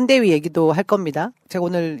국민의힘 선대위 얘기도 할 겁니다. 제가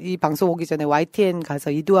오늘 이 방송 오기 전에 YTN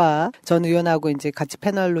가서 이두아 전 의원하고 이제 같이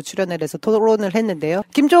패널로 출연을 해서 토론을 했는데요.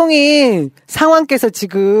 김종인 상황께서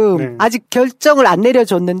지금 아직 결정을 안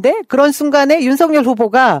내려줬는데 그런 순간에 윤석열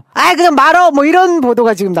후보가 그냥 말어 뭐 이런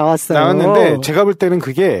보도가 지금 나왔어요. 나왔는데 제가 볼 때는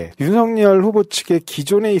그게 윤석열 후보 측의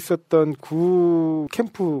기존에 있었던 구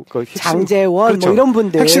캠프 장제원 그렇죠. 뭐 이런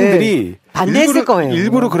분들 핵심들이 반대했을 거예요.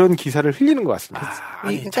 일부러 그런 기사를 흘리는 것 같습니다.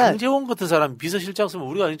 아니, 장제원 같은 사람 비서실장 쓰면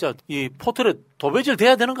우리가 진짜 이 포털에 도배질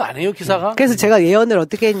돼야 되는 거 아니에요, 기사가? 그래서 제가 예언을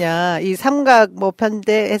어떻게 했냐. 이 삼각 뭐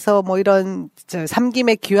편대해서 뭐 이런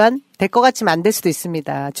삼김의 귀환 될 것 같지만 안 될 수도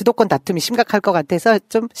있습니다. 주도권 다툼이 심각할 것 같아서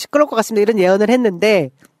좀 시끄러울 것 같습니다. 이런 예언을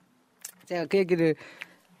했는데 제가 그 얘기를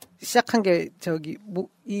시작한 게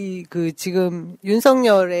지금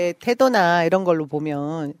윤석열의 태도나 이런 걸로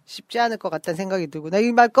보면 쉽지 않을 것 같다는 생각이 들고 나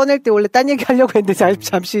이 말 꺼낼 때 원래 딴 얘기 하려고 했는데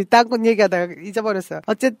잠시 딴 건 얘기하다가 잊어버렸어요.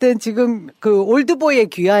 어쨌든 지금 그 올드보이의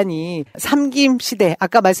귀환이 삼김 시대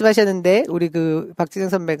아까 말씀하셨는데 우리 그 박지정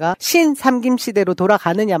선배가 신 삼김 시대로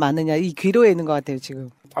돌아가느냐 마느냐 이 귀로에 있는 것 같아요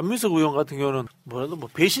지금. 안민석 의원 같은 경우는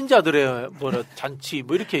배신자들의 잔치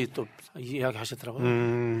뭐 이렇게 또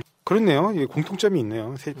이야기하셨더라고요. 그렇네요. 공통점이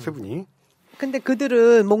있네요. 세 분이. 근데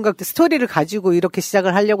그들은 뭔가 스토리를 가지고 이렇게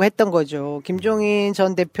시작을 하려고 했던 거죠. 김종인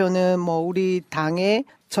전 대표는 뭐 우리 당의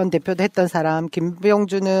전 대표도 했던 사람,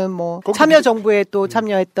 김병주는 뭐 참여정부에 또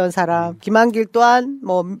참여했던 사람, 김한길 또한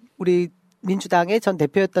뭐 우리 민주당의 전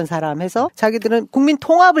대표였던 사람 해서 자기들은 국민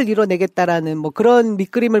통합을 이뤄내겠다라는 뭐 그런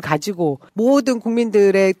밑그림을 가지고 모든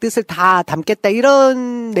국민들의 뜻을 다 담겠다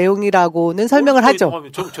이런 내용이라고는 설명을 하죠.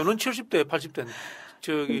 저는 70대, 80대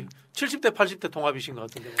 70대, 80대 통합이신 것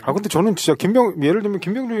같은데. 근데 저는 진짜 예를 들면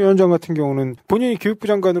김병준 위원장 같은 경우는 본인이 교육부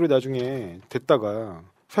장관으로 나중에 됐다가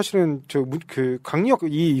사실은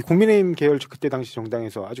이 국민의힘 계열 그때 당시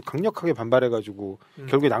정당에서 아주 강력하게 반발해가지고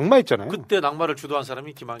결국에 낙마했잖아요. 그때 낙마를 주도한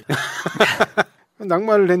사람이 김한길.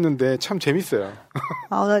 낙마를 했는데 참 재밌어요.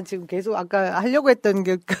 나 지금 계속 아까 하려고 했던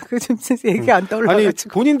게 좀 얘기 안 떠올라가지고.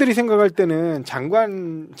 아니 본인들이 생각할 때는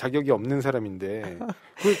장관 자격이 없는 사람인데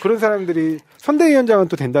그런 사람들이 선대위원장은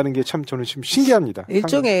또 된다는 게 참 저는 지금 신기합니다.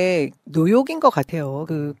 일종의 노욕인 것 같아요.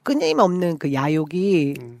 그 끊임없는 그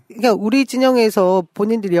야욕이. 그러니까 우리 진영에서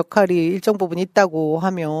본인들 역할이 일정 부분 있다고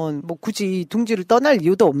하면 뭐 굳이 둥지를 떠날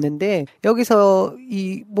이유도 없는데 여기서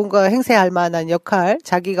이 뭔가 행세할 만한 역할,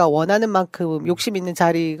 자기가 원하는 만큼 욕심 있는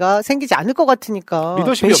자리가 생기지 않을 것 같으니까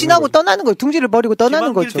배신하고 떠나는 거예요. 둥지를 버리고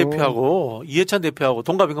떠나는 거죠. 김한길 대표하고 이해찬 대표하고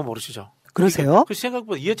동갑인 거 모르시죠? 그러세요? 그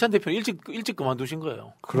생각보다 이해찬 대표는 일찍 그만두신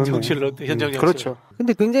거예요. 현장 정치를. 그렇죠.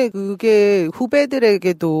 근데 굉장히 그게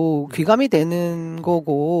후배들에게도 귀감이 되는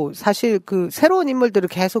거고 사실 그 새로운 인물들을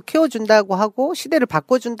계속 키워준다고 하고 시대를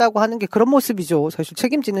바꿔준다고 하는 게 그런 모습이죠. 사실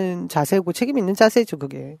책임지는 자세고 책임 있는 자세죠,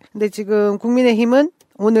 그게. 근데 지금 국민의힘은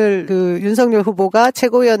오늘 그 윤석열 후보가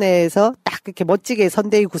최고위원회에서 딱 이렇게 멋지게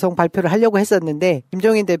선대위 구성 발표를 하려고 했었는데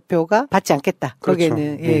김종인 대표가 받지 않겠다. 그렇죠.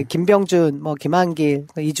 거기에는 김병준, 뭐 김한길,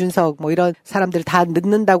 이준석 뭐 이런 사람들 다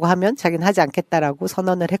넣는다고 하면 자기는 하지 않겠다라고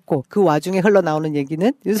선언을 했고 그 와중에 흘러나오는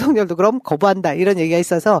얘기는 윤석열도 그럼 거부한다 이런 얘기가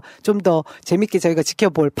있어서 좀 더 재밌게 저희가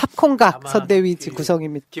지켜볼 팝콘각 선대위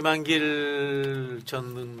구성입니다. 김한길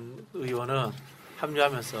전 의원은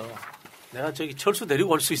합류하면서 내가 철수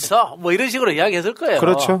데리고 올 수 있어? 뭐 이런 식으로 이야기했을 거예요.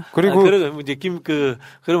 그렇죠. 그리고 이제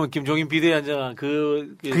그러면 김종인 비대위원장은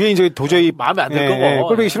그게 이제 도저히 마음에 안 들 거고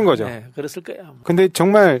꼴보기 싫은 거죠. 그랬을 거예요. 근데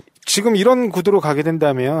정말 지금 이런 구도로 가게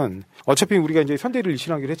된다면 어차피 우리가 이제 선대위를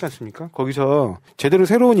이신하기로 했지 않습니까? 거기서 제대로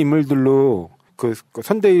새로운 인물들로 그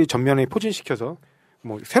선대위 전면에 포진시켜서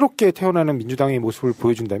뭐 새롭게 태어나는 민주당의 모습을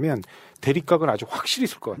보여준다면 대립각은 아주 확실히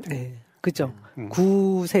있을 것 같아요. 네. 그죠.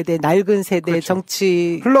 구세대, 낡은 세대 그렇죠.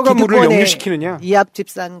 정치 흘러간 물을 역류시키느냐. 이합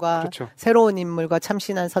집산과 그렇죠. 새로운 인물과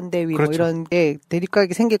참신한 선대위 그렇죠. 뭐 이런 게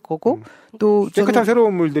대립각이 생길 거고 또 깨끗한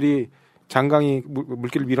새로운 물들이 장강이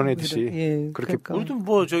물길을 밀어내듯이 그렇게. 그러니까. 우리도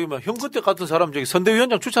뭐 저기 막 현근택 같은 사람 저기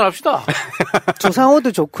선대위원장 추천합시다.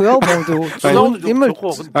 조상호도 좋고요. 모두. 조상호도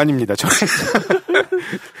좋고. 아닙니다.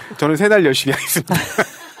 저는 새날 열심히 하겠습니다.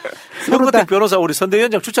 현근택 변호사 우리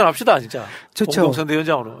선대위원장 추천합시다 진짜. 좋죠. 공동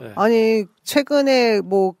선대위원장으로. 예. 아니 최근에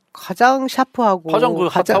뭐 가장 샤프하고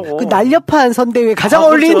가장 그 날렵한 선대위에 가장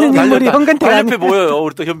어울리는 그렇죠. 인물이 현근택 날렵해 보여요.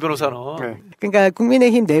 우리 또 현 변호사는. 네. 그러니까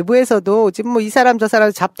국민의힘 내부에서도 지금 뭐 이 사람 저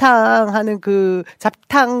사람 잡탕하는 그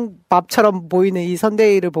잡탕밥처럼 보이는 이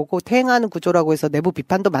선대위를 보고 퇴행하는 구조라고 해서 내부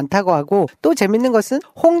비판도 많다고 하고, 또 재밌는 것은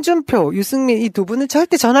홍준표, 유승민 이 두 분은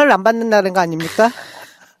절대 전화를 안 받는다는 거 아닙니까?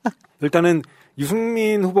 일단은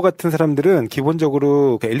유승민 후보 같은 사람들은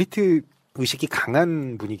기본적으로 그 엘리트 의식이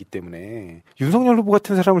강한 분이기 때문에 윤석열 후보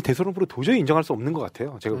같은 사람을 대선 후보로 도저히 인정할 수 없는 것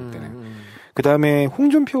같아요. 제가 볼 때는. 그 다음에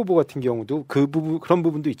홍준표 후보 같은 경우도 그런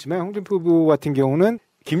부분도 있지만, 홍준표 후보 같은 경우는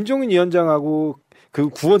김종인 위원장하고 그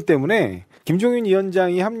구원 때문에 김종인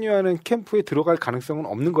위원장이 합류하는 캠프에 들어갈 가능성은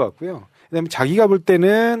없는 것 같고요. 그다음에 자기가 볼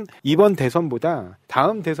때는 이번 대선보다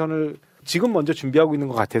다음 대선을 지금 먼저 준비하고 있는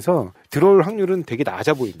것 같아서 들어올 확률은 되게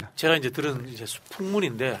낮아 보인다. 제가 이제 들은 이제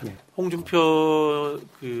풍문인데 홍준표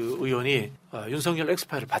그 의원이 윤석열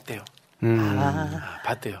엑스파일을 봤대요.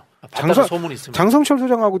 봤대요. 봤다고 소문이 있습니다. 장성철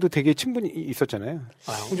소장하고도 되게 친분이 있었잖아요.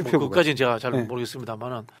 홍준표 뭐 그까지는 제가 잘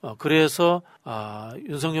모르겠습니다만은 그래서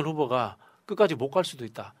윤석열 후보가 끝까지 못 갈 수도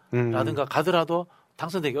있다라든가 가더라도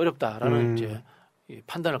당선되기 어렵다라는 이제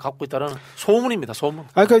판단을 갖고 있다는 소문입니다. 소문.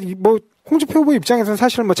 그러니까 뭐 홍준표 후보 입장에서는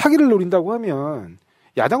사실 뭐 차기를 노린다고 하면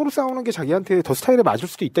야당으로 싸우는 게 자기한테 더 스타일에 맞을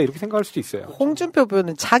수도 있다 이렇게 생각할 수도 있어요. 홍준표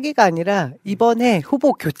후보는 차기가 아니라 이번에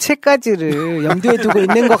후보 교체까지를 염두에 두고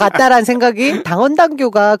있는 것 같다라는 생각이, 당원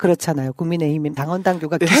당규가 그렇잖아요. 국민의힘 당원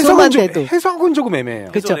당규가 기소만 돼도 해석은 조금 애매해요.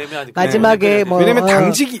 그렇죠. 마지막에 뭐 왜냐면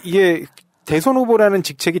당직이 이게 대선 후보라는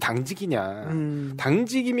직책이 당직이냐.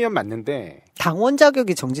 당직이면 맞는데 당원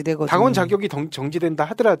자격이 정지되거든요. 당원 자격이 정지된다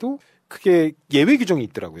하더라도 그게 예외 규정이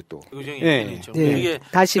있더라고요, 또. 규정이 있죠. 이게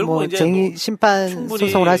다시 뭐 쟁의 심판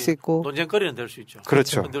소송을 할 수 있고 논쟁거리는 될 수 있죠.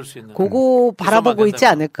 그렇죠. 될 수 있는. 그거 바라보고 있지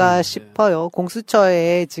않을까 싶어요.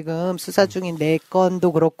 공수처에 지금 수사 중인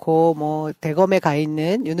 4건도 그렇고 뭐 대검에 가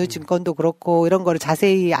있는 윤우진 건도 그렇고 이런 거를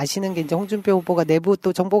자세히 아시는 게 이제 홍준표 후보가 내부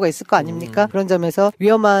또 정보가 있을 거 아닙니까? 그런 점에서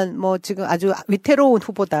위험한 뭐 지금 아주 위태로운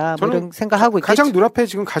후보다 뭐 이런 생각하고 있겠죠. 가장 눈앞에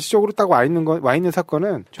지금 가시적으로 딱 와 있는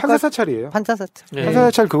사건은 판사 사찰이에요. 판사 사찰. 판사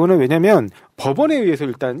사찰 그거는 왜냐면 법원에 의해서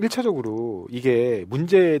일단 1차적으로 이게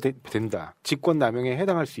문제된다. 직권남용에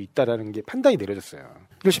해당할 수 있다라는 게 판단이 내려졌어요.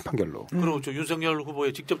 1심 판결로. 그리고 윤석열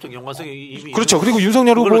후보의 직접적 연관성이 이미. 그렇죠. 그리고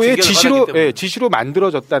윤석열 후보의 지시로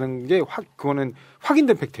만들어졌다는 게 그거는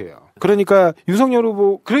확인된 팩트예요. 그러니까 윤석열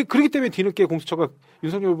후보, 그렇기 때문에 뒤늦게 공수처가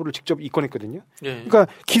윤석열 후보를 직접 입건했거든요. 그러니까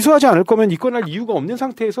기소하지 않을 거면 입건할 이유가 없는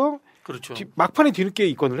상태에서 그렇죠. 막판에 뒤늦게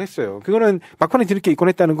입건을 했어요. 그거는 막판에 뒤늦게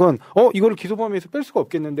입건했다는 건 이거를 기소 범위에서 뺄 수가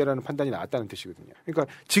없겠는데라는 판단이 나왔다는 뜻이거든요.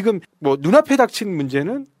 그러니까 지금 뭐 눈앞에 닥친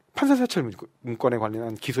문제는 판사 사찰 문건에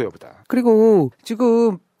관련한 기소 여부다. 그리고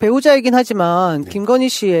지금 배우자이긴 하지만 김건희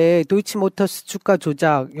씨의 도이치모터스 주가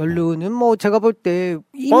조작 연루는 뭐 제가 볼 때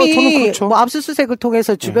이미 그렇죠. 뭐 압수수색을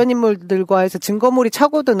통해서 주변 인물들과 해서 증거물이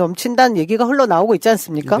차고도 넘친다는 얘기가 흘러나오고 있지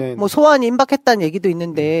않습니까? 뭐 소환이 임박했다는 얘기도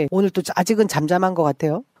있는데 오늘 또 아직은 잠잠한 것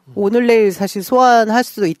같아요. 오늘 내일 사실 소환할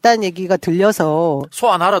수도 있다는 얘기가 들려서.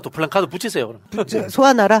 소환하라, 또 플랜카드 붙이세요 그럼.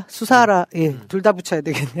 소환하라, 수사하라, 둘 다 붙여야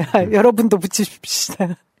되겠네요. 여러분도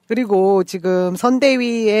붙이십시다. 그리고 지금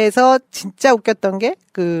선대위에서 진짜 웃겼던 게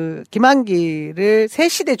김한길을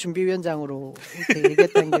새시대 준비위원장으로 이렇게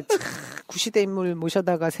얘기했다는 게 참, 9시대 인물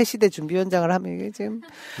모셔다가 새시대 준비위원장을 하면 이게 지금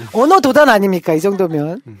언어 도단 아닙니까? 이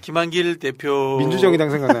정도면. 김한길 대표. 민주정의당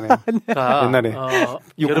생각나네요. 옛날에.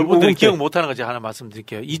 여러분들이 기억 못하는 거 제가 하나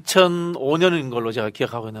말씀드릴게요. 2005년인 걸로 제가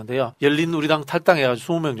기억하고 있는데요. 열린 우리당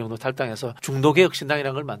탈당해가지고 20명 정도 탈당해서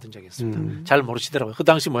중도개혁신당이라는 걸 만든 적이 있습니다. 잘 모르시더라고요. 그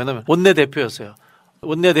당시 뭐였냐면 원내대표였어요.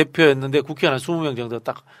 원내대표였는데 국회의원 한 20명 정도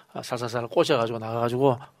딱 살살살 꽂아가지고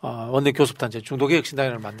나가가지고 원내교섭단체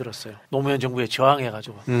중도개혁신당을 만들었어요. 노무현 정부에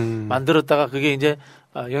저항해가지고 만들었다가 그게 이제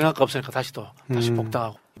영향가 없으니까 다시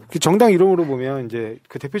복당하고. 그 정당 이름으로 보면 이제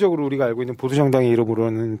그 대표적으로 우리가 알고 있는 보수정당의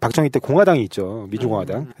이름으로는 박정희 때 공화당이 있죠.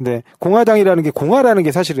 민주공화당. 근데 공화당이라는 게 공화라는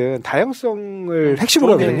게 사실은 다양성을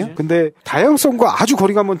핵심으로 하거든요. 근데 다양성과 아주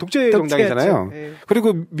거리가 먼 독재 정당이잖아요.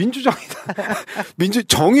 그리고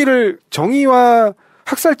정의와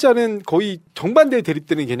학살자는 거의 정반대에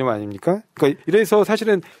대립되는 개념 아닙니까? 그러니까 이래서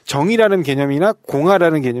사실은 정의라는 개념이나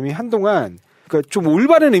공화라는 개념이 한동안 그러니까 좀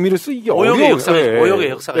올바른 의미로 쓰기 어려운 오역의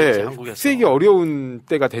역사가 있지, 한국에서. 쓰기 어려운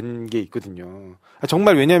때가 된 게 있거든요.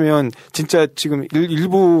 정말 왜냐하면 진짜 지금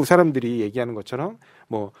일부 사람들이 얘기하는 것처럼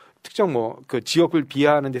뭐 특정 그 지역을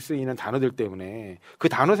비하하는 데 쓰이는 단어들 때문에 그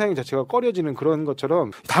단어 사용 자체가 꺼려지는 그런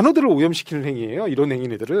것처럼 단어들을 오염시키는 행위예요. 이런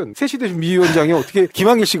행위들은 새시대 준비위원장이 어떻게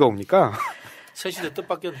김한길 씨가 옵니까? 새시대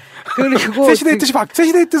뜻밖에. 그리고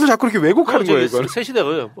새시대의 뜻을 자꾸 이렇게 왜곡하는 거예요. 이건.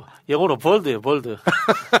 새시대가 영어로 벌드예요. 벌드.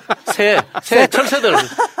 새 철새들.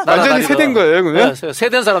 완전히 새된 거예요. 그러면? 네,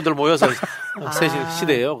 새된 사람들 모여서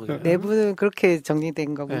새시대예요. 내부는 그렇게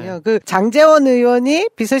정리된 거군요. 그 장제원 의원이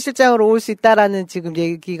비서실장으로 올 수 있다라는 지금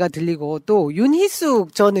얘기가 들리고 또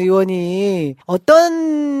윤희숙 전 의원이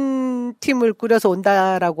어떤 팀을 꾸려서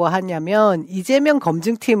온다라고 하냐면 이재명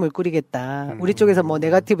검증팀을 꾸리겠다. 우리 쪽에서 뭐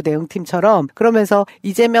네거티브 대응팀처럼 그러면서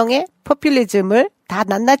이재명의 포퓰리즘을 다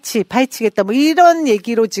낱낱이 파헤치겠다. 뭐 이런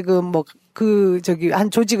얘기로 지금 한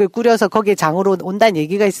조직을 꾸려서 거기에 장으로 온다는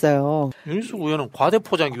얘기가 있어요. 윤희숙 의원은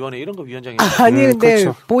과대포장위원회 이런 거 위원장이에요. 아니 근데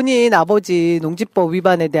그렇죠. 본인 아버지 농지법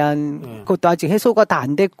위반에 대한 것도 아직 해소가 다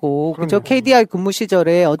안 됐고 그죠? KDI 근무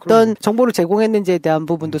시절에 어떤 정보를 제공했는지에 대한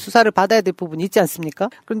부분도 수사를 받아야 될 부분이 있지 않습니까?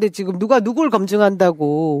 그런데 지금 누가 누굴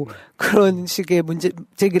검증한다고 그런 식의 문제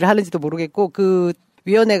제기를 하는지도 모르겠고 그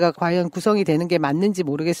위원회가 과연 구성이 되는 게 맞는지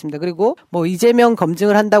모르겠습니다. 그리고 뭐 이재명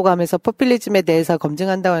검증을 한다고 하면서 포퓰리즘에 대해서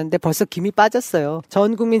검증한다고 하는데 벌써 김이 빠졌어요.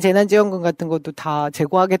 전 국민 재난지원금 같은 것도 다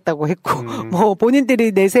제고하겠다고 했고 뭐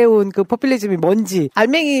본인들이 내세운 그 포퓰리즘이 뭔지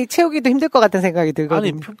알맹이 채우기도 힘들 것 같은 생각이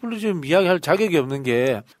들거든요. 아니 포퓰리즘 이야기할 자격이 없는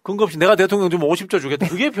게 근거 없이 내가 대통령 좀 50조 주겠다.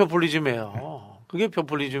 그게 포퓰리즘이에요. 그게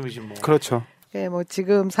포퓰리즘이지 뭐. 그렇죠. 네, 뭐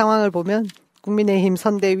지금 상황을 보면 국민의힘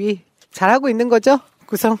선대위 잘하고 있는 거죠?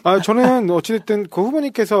 구성. 저는 어찌됐든 그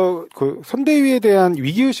후보님께서 그 선대위에 대한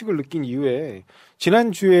위기의식을 느낀 이후에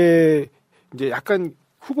지난주에 이제 약간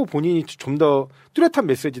후보 본인이 좀 더 뚜렷한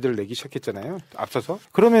메시지들을 내기 시작했잖아요. 앞서서.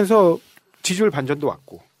 그러면서 지지율 반전도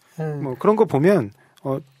왔고. 뭐 그런 거 보면,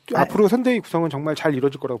 앞으로 선대위 구성은 정말 잘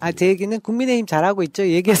이루어질 거라고 봅니다. 제 얘기는 국민의힘 잘하고 있죠.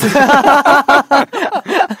 얘기해서.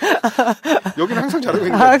 여기는 항상 잘하고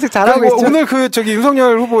있는데. 항상 잘하고 있죠. 오늘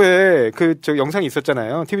윤석열 후보의 영상이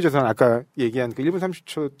있었잖아요. TV조선 아까 얘기한 그 1분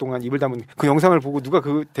 30초 동안 입을 다문 그 영상을 보고 누가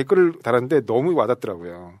그 댓글을 달았는데 너무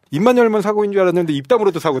와닿더라고요. 입만 열면 사고인 줄 알았는데 입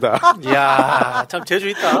다물어도 사고다. 이야, 참 재주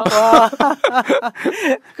있다.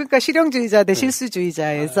 그러니까 실용주의자 대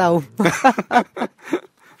실수주의자의 싸움.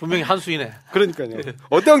 분명히 한수이네. 그러니까요.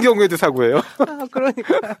 어떤 경우에도 사고예요.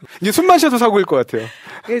 그러니까. 이제 숨만 쉬어도 사고일 것 같아요.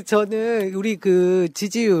 저는 우리 그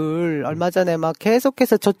지지율 얼마 전에 막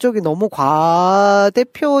계속해서 저쪽이 너무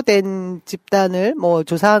과대표된 집단을 뭐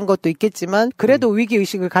조사한 것도 있겠지만 그래도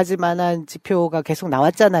위기의식을 가질 만한 지표가 계속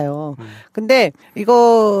나왔잖아요. 근데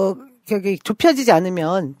이거 좁혀지지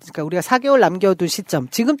않으면, 그러니까 우리가 4개월 남겨둔 시점,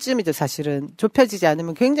 지금쯤이죠, 사실은. 좁혀지지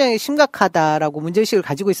않으면 굉장히 심각하다라고 문제의식을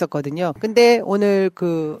가지고 있었거든요. 근데 오늘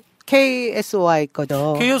KSOI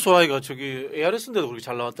거죠. KSOI가 ARS인데도 그렇게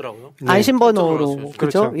잘 나왔더라고요. 안심번호로.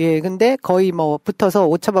 그죠? 예, 근데 거의 붙어서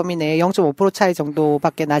오차범위 내에 0.5% 차이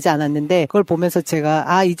정도밖에 나지 않았는데, 그걸 보면서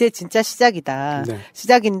제가, 이제 진짜 시작이다. 네.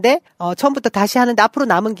 시작인데, 처음부터 다시 하는데 앞으로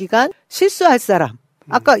남은 기간, 실수할 사람.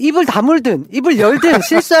 아까 입을 다물든 입을 열든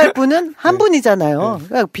실수할 분은 한 분이잖아요.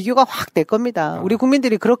 그러니까 비교가 확 될 겁니다. 우리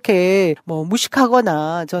국민들이 그렇게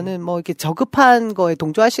무식하거나 저는 이렇게 저급한 거에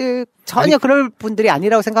동조하실 전혀 그럴 분들이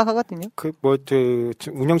아니라고 생각하거든요.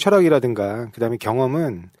 운영 철학이라든가 그다음에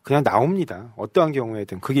경험은 그냥 나옵니다. 어떠한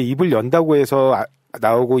경우에든 그게 입을 연다고 해서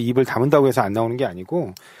나오고 입을 다문다고 해서 안 나오는 게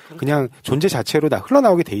아니고 그냥 존재 자체로 다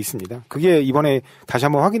흘러나오게 돼 있습니다. 그게 이번에 다시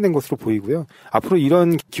한번 확인된 것으로 보이고요. 앞으로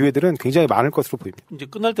이런 기회들은 굉장히 많을 것으로 보입니다. 이제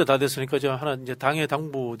끝날 때 다 됐으니까 제가 하나 이제 당에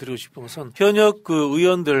당부드리고 싶은 것은 현역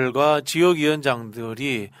의원들과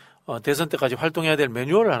지역위원장들이 대선 때까지 활동해야 될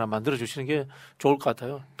매뉴얼을 하나 만들어 주시는 게 좋을 것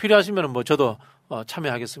같아요. 필요하시면 저도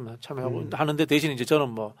참여하겠습니다. 참여하고 하는데 대신 이제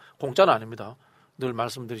저는 공짜는 아닙니다. 늘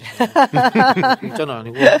말씀드리지만 공짜는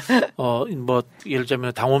아니고 예를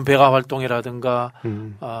들면 당원 배가 활동이라든가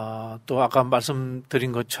또 아까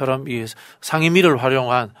말씀드린 것처럼 이 상임위를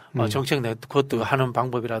활용한 정책 네트워크 하는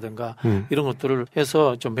방법이라든가 이런 것들을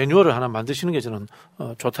해서 좀 매뉴얼을 하나 만드시는 게 저는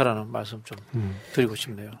좋다라는 말씀 좀 드리고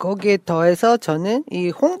싶네요. 거기에 더해서 저는 이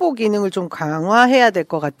홍보 기능을 좀 강화해야 될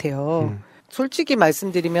것 같아요. 솔직히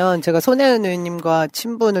말씀드리면 제가 손혜은 의원님과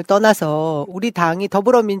친분을 떠나서 우리 당이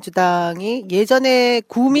더불어민주당이 예전에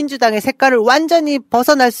구민주당의 색깔을 완전히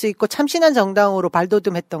벗어날 수 있고 참신한 정당으로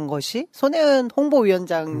발돋움했던 것이 손혜은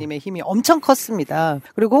홍보위원장님의 힘이 엄청 컸습니다.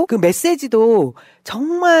 그리고 그 메시지도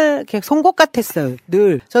정말 그냥 송곳 같았어요.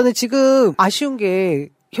 늘. 저는 지금 아쉬운 게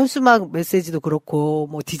현수막 메시지도 그렇고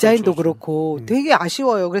뭐 디자인도 그렇고 되게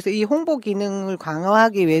아쉬워요. 그래서 이 홍보 기능을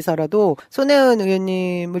강화하기 위해서라도 손혜원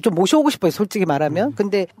의원님을 좀 모셔오고 싶어요. 솔직히 말하면.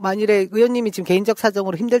 근데 만일에 의원님이 지금 개인적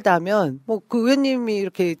사정으로 힘들다 하면 뭐 그 의원님이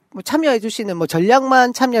이렇게 뭐 참여해 주시는 뭐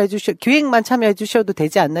전략만 참여해 주셔 기획만 참여해 주셔도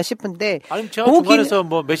되지 않나 싶은데. 아니 제가 중간에서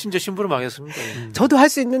뭐 메신저 신부를 하겠습니다. 저도 할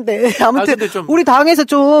수 있는데 아무튼 우리 당에서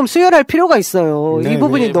좀 수혈할 필요가 있어요. 이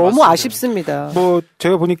부분이 너무 맞습니다. 아쉽습니다. 뭐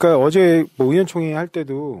제가 보니까 어제 뭐 의원총회 할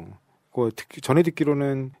때도 전에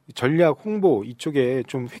듣기로는 전략 홍보 이쪽에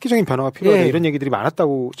좀 획기적인 변화가 필요하다 이런 얘기들이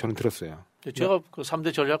많았다고 저는 들었어요. 제가 그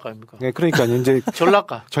 3대 전략가 아닙니까? 네, 그러니까요. 이제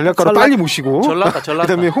전략가로 빨리 모시고 전략가.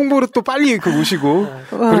 그다음에 홍보를 또 빨리 모시고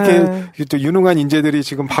그렇게 또 유능한 인재들이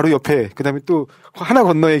지금 바로 옆에 그다음에 또 하나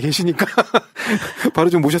건너에 계시니까 바로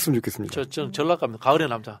좀 모셨으면 좋겠습니다. 저는 전략가입니다. 가을의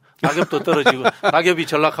남자. 낙엽도 떨어지고 낙엽이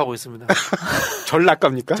전락하고 있습니다.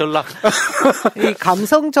 전락갑니까? 전락. 이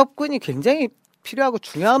감성 접근이 굉장히 필요하고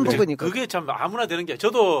중요한 부분이거든요. 그게 참 아무나 되는 게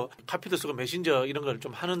저도 카피도 쓰고 메신저 이런 걸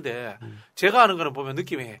좀 하는데 제가 하는 거는 보면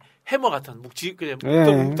느낌이 해머 같은 그냥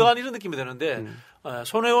좀 묵직한 이런 느낌이 드는데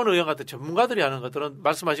손혜원 의원 같은 전문가들이 하는 것들은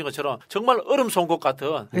말씀하신 것처럼 정말 얼음 송곳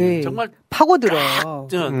같은 정말 파고들어요.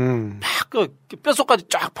 그 뼛속까지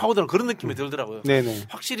쫙 파고드는 그런 느낌이 들더라고요. 네네.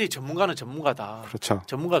 확실히 전문가는 전문가다. 그렇죠.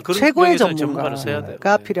 전문가 그런 최고의 전문가를 써야 돼요.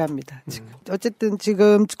 가 필요합니다. 어쨌든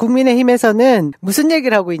지금 국민의힘에서는 무슨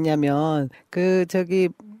얘기를 하고 있냐면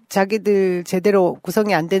자기들 제대로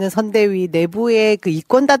구성이 안 되는 선대위 내부의 그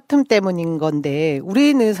이권 다툼 때문인 건데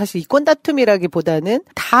우리는 사실 이권 다툼이라기보다는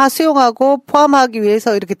다 수용하고 포함하기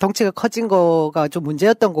위해서 이렇게 덩치가 커진 거가 좀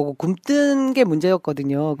문제였던 거고 굼뜬 게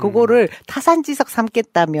문제였거든요. 그거를 타산지석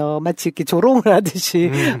삼겠다며 마치 이렇게 조롱을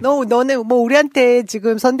하듯이 너네 뭐 우리한테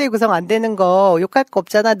지금 선대위 구성 안 되는 거 욕할 거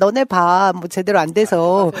없잖아. 너네 봐. 뭐 제대로 안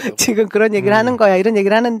돼서 지금 그런 얘기를 하는 거야. 이런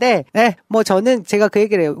얘기를 하는데 뭐 저는 제가 그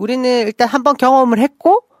얘기를 해요. 우리는 일단 한번 경험을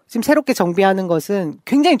했고 지금 새롭게 정비하는 것은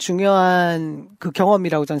굉장히 중요한 그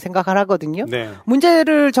경험이라고 저는 생각을 하거든요. 네.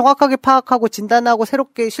 문제를 정확하게 파악하고 진단하고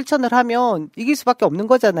새롭게 실천을 하면 이길 수밖에 없는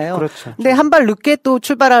거잖아요. 그렇죠. 근데 한 발 늦게 또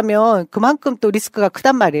출발하면 그만큼 또 리스크가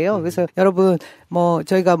크단 말이에요. 그래서 여러분 뭐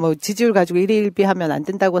저희가 뭐 지지율 가지고 일희일비하면 안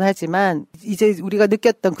된다고는 하지만 이제 우리가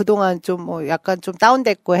느꼈던 그동안 좀 뭐 약간 좀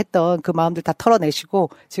다운됐고 했던 그 마음들 다 털어내시고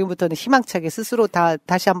지금부터는 희망차게 스스로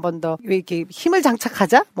다시 한 번 더 이렇게 힘을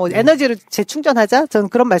장착하자, 뭐 에너지를 재충전하자. 저는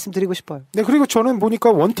그런 말씀 드리고 싶어요. 네, 그리고 저는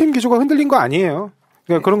보니까 원팀 기조가 흔들린 거 아니에요.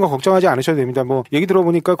 그러니까 그런 거 걱정하지 않으셔도 됩니다. 뭐 얘기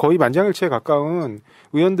들어보니까 거의 만장일치에 가까운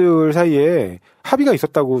의원들 사이에 합의가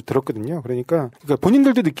있었다고 들었거든요. 그러니까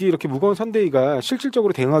본인들도 느끼기 이렇게 무거운 선대위가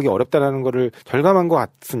실질적으로 대응하기 어렵다라는 거를 절감한 것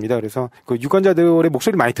같습니다. 그래서 그 유권자들의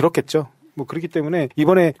목소리를 많이 들었겠죠. 뭐 그렇기 때문에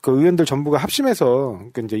이번에 그 의원들 전부가 합심해서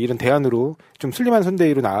이제 이런 대안으로 좀 슬림한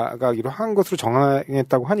선대위로 나아가기로 한 것으로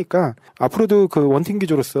정했다고 하니까 앞으로도 그 원팀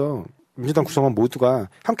기조로서 민주당 구성원 모두가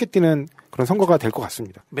함께 뛰는 그런 선거가 될 것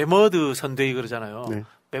같습니다. 메머드 선대위 그러잖아요. 네.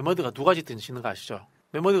 메머드가 두 가지 뜻이 있는 거 아시죠?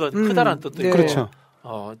 메머드가 크다라는 뜻도 있고. 그렇죠.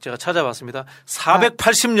 제가 찾아봤습니다.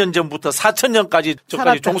 480년 전부터 4000년까지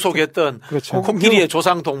저까지 종속했던 그렇죠. 코끼리의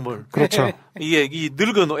조상 동물. 그렇죠. 이게 이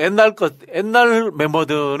늙은 옛날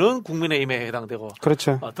메머드는 국민의힘에 해당되고.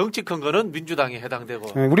 그렇죠. 덩치 큰 거는 민주당에 해당되고.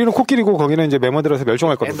 네, 우리는 코끼리고 거기는 이제 메머드라서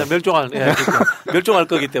멸종할 겁니다. 멸종할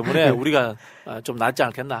거기 때문에 우리가 좀 낫지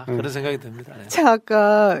않겠나 그런 생각이 듭니다. 네. 자,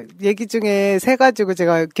 아까 얘기 중에 세 가지고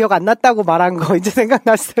제가 기억 안 났다고 말한 거 이제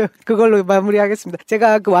생각났어요. 그걸로 마무리하겠습니다.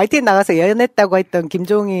 제가 그 YTN 나가서 예언했다고 했던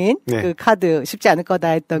김종인 그 카드 쉽지 않을 거다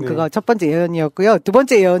했던 그거 첫 번째 예언이었고요. 두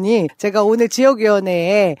번째 예언이 제가 오늘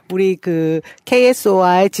지역위원회에 우리 그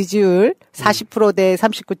KSOR의 지지율 40% 대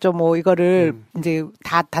 39.5 이거를 이제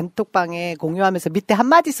다 단톡방에 공유하면서 밑에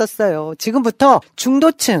한마디 썼어요. 지금부터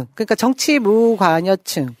중도층, 그러니까 정치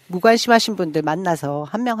무관여층, 무관심하신 분들 만나서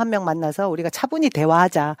한 명 한 명 만나서 우리가 차분히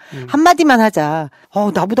대화하자. 한마디만 하자.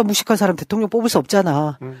 나보다 무식한 사람 대통령 뽑을 수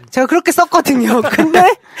없잖아. 제가 그렇게 썼거든요.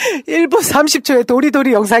 근데 1분 30초에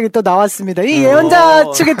도리도리 영상이 또 나왔습니다. 이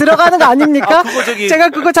예언자 측에 들어가는 거 아닙니까? 제가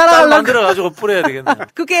그거 자랑하려고 만들어가지고 뿌려야 되겠네.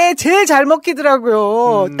 그게 제일 잘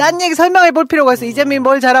먹히더라고요. 딴 얘기 설명해 볼 필요가 있어. 이재명이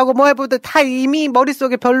뭘 잘하고 뭐 해보든 다 이미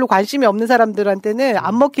머릿속에 별로 관심이 없는 사람들한테는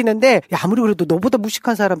안 먹히는데 아무리 그래도 너보다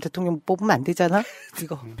무식한 사람 대통령 뽑으면 안 되잖아.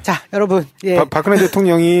 이거. 자, 여러분. 예. 박근혜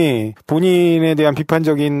대통령이 본인에 대한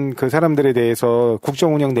비판적인 그 사람들에 대해서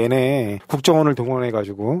국정 운영 내내 국정원을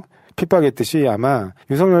동원해가지고 핍박했듯이 아마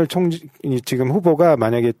윤석열 지금 후보가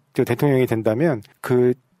만약에 대통령이 된다면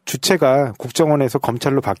그 주체가 국정원에서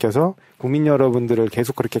검찰로 바뀌어서 국민 여러분들을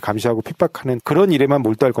계속 그렇게 감시하고 핍박하는 그런 일에만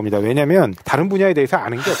몰두할 겁니다. 왜냐하면 다른 분야에 대해서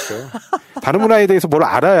아는 게 없어요. 다른 분야에 대해서 뭘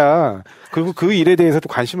알아야 그 일에 대해서도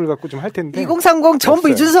관심을 갖고 좀 할 텐데. 2030 전부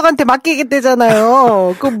없어요. 이준석한테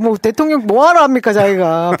맡기겠대잖아요. 그 뭐 대통령 뭐하러 합니까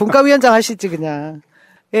자기가. 분과위원장 하시지 그냥.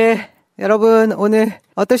 예, 여러분 오늘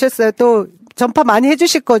어떠셨어요? 또 전파 많이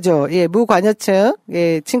해주실 거죠? 예, 무관여층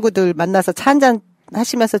예 친구들 만나서 차 한잔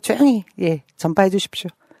하시면서 조용히 예 전파해 주십시오.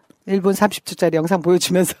 1분 30초짜리 영상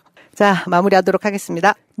보여주면서 자 마무리하도록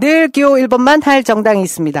하겠습니다. 늘 기호 1번만 할 정당이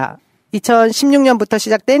있습니다. 2016년부터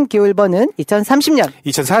시작된 기호 1번은 2030년,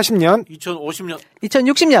 2040년, 2050년,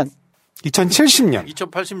 2060년, 2070년,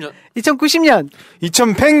 2080년, 2090년,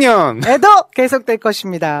 2100년에도 계속될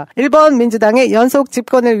것입니다. 1번 민주당의 연속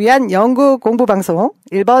집권을 위한 연구 공부 방송,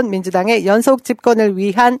 1번 민주당의 연속 집권을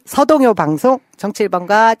위한 서동요 방송, 정치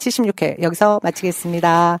 1번가 76회 여기서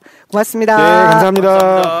마치겠습니다. 고맙습니다. 네, 감사합니다.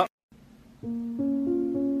 감사합니다.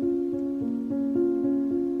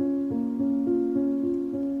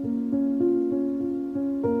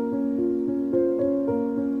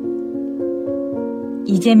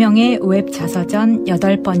 이재명의 웹자서전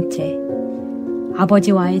 8번째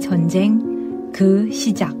아버지와의 전쟁 그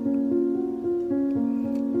시작.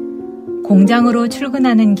 공장으로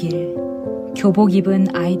출근하는 길 교복 입은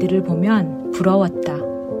아이들을 보면 부러웠다.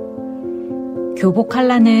 교복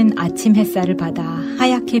컬러는 아침 햇살을 받아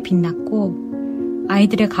하얗게 빛났고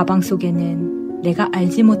아이들의 가방 속에는 내가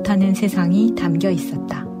알지 못하는 세상이 담겨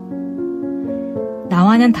있었다.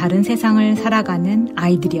 나와는 다른 세상을 살아가는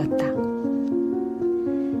아이들이었다.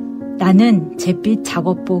 나는 잿빛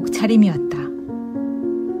작업복 차림이었다.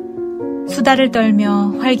 수다를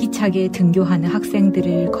떨며 활기차게 등교하는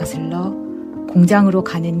학생들을 거슬러 공장으로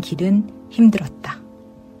가는 길은 힘들었다.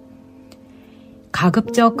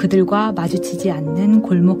 가급적 그들과 마주치지 않는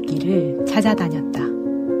골목길을 찾아다녔다.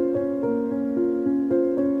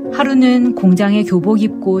 하루는 공장에 교복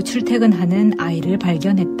입고 출퇴근하는 아이를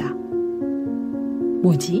발견했다.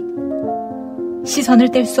 뭐지? 시선을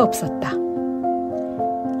뗄 수 없었다.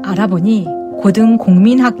 알아보니 고등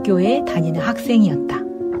공민학교에 다니는 학생이었다.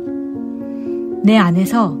 내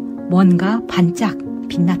안에서 뭔가 반짝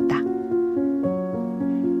빛났다.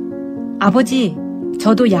 아버지,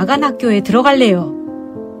 저도 야간학교에 들어갈래요.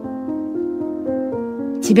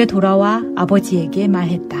 집에 돌아와 아버지에게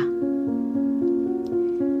말했다.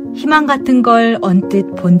 희망 같은 걸 언뜻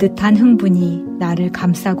본 듯한 흥분이 나를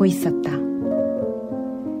감싸고 있었다.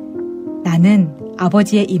 나는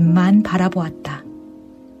아버지의 입만 바라보았다.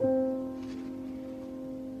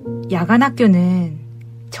 야간학교는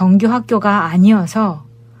정규학교가 아니어서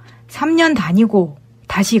 3년 다니고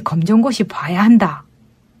다시 검정고시 봐야 한다.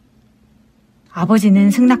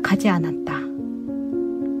 아버지는 승낙하지 않았다.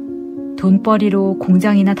 돈벌이로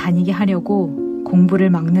공장이나 다니게 하려고 공부를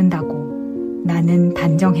막는다고 나는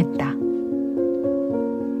단정했다.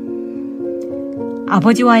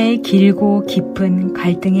 아버지와의 길고 깊은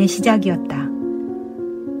갈등의 시작이었다.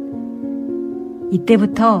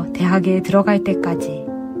 이때부터 대학에 들어갈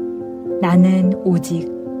때까지 나는 오직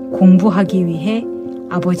공부하기 위해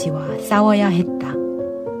아버지와 싸워야 했다.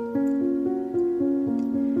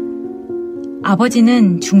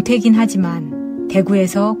 아버지는 중퇴긴 하지만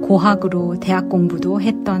대구에서 고학으로 대학 공부도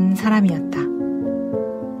했던 사람이었다.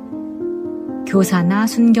 교사나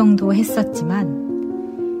순경도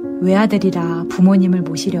했었지만 외아들이라 부모님을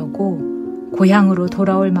모시려고 고향으로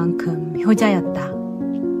돌아올 만큼 효자였다.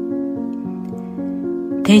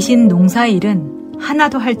 대신 농사일은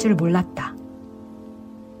하나도 할 줄 몰랐다.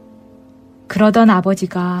 그러던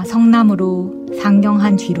아버지가 성남으로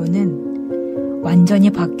상경한 뒤로는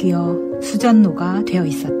완전히 바뀌어 수전노가 되어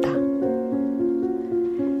있었다.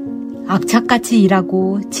 악착같이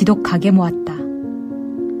일하고 지독하게 모았다.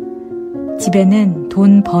 집에는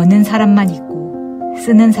돈 버는 사람만 있고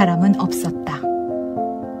쓰는 사람은 없었다.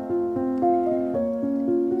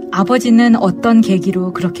 아버지는 어떤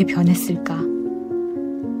계기로 그렇게 변했을까?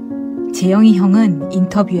 재영이 형은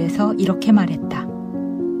인터뷰에서 이렇게 말했다.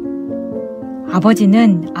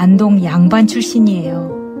 아버지는 안동 양반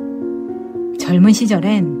출신이에요. 젊은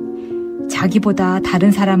시절엔 자기보다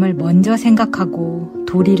다른 사람을 먼저 생각하고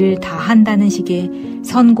도리를 다 한다는 식의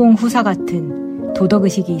선공후사 같은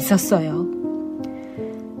도덕의식이 있었어요.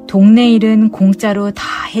 동네 일은 공짜로 다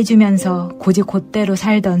해주면서 고지곧대로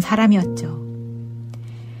살던 사람이었죠.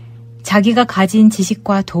 자기가 가진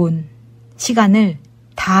지식과 돈, 시간을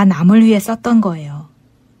다 남을 위해 썼던 거예요.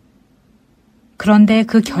 그런데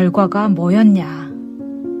그 결과가 뭐였냐?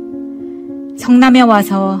 성남에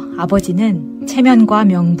와서 아버지는 체면과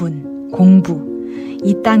명분, 공부,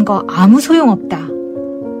 이딴 거 아무 소용없다.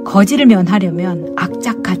 거지를 면하려면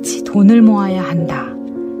악착같이 돈을 모아야 한다.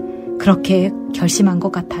 그렇게 결심한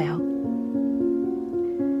것 같아요.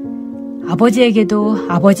 아버지에게도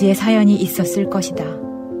아버지의 사연이 있었을 것이다.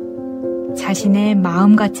 자신의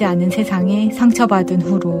마음 같지 않은 세상에 상처받은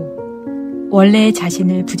후로 원래의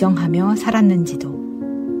자신을 부정하며 살았는지도.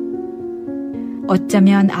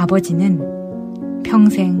 어쩌면 아버지는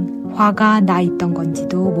평생 화가 나 있던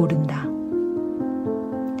건지도 모른다.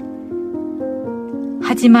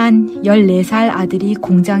 하지만 14살 아들이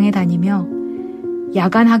공장에 다니며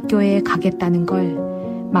야간 학교에 가겠다는 걸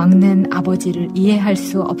막는 아버지를 이해할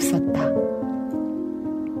수 없었다.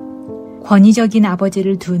 권위적인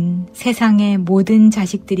아버지를 둔 세상의 모든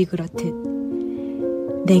자식들이 그렇듯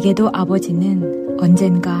내게도 아버지는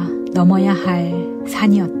언젠가 넘어야 할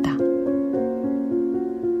산이었다.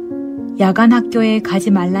 야간 학교에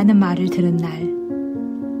가지 말라는 말을 들은 날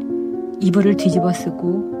이불을 뒤집어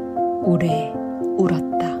쓰고 오래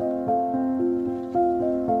울었다.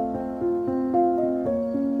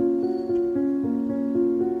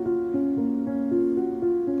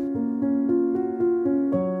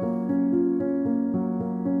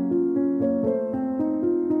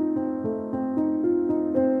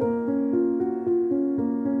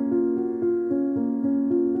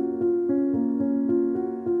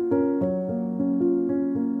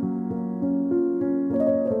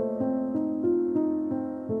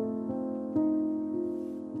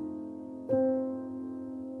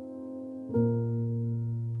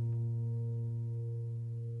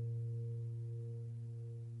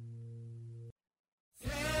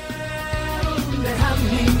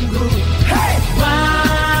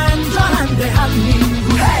 완전한 대한민국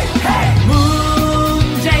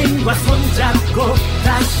문재인과 손잡고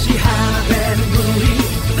다시 하되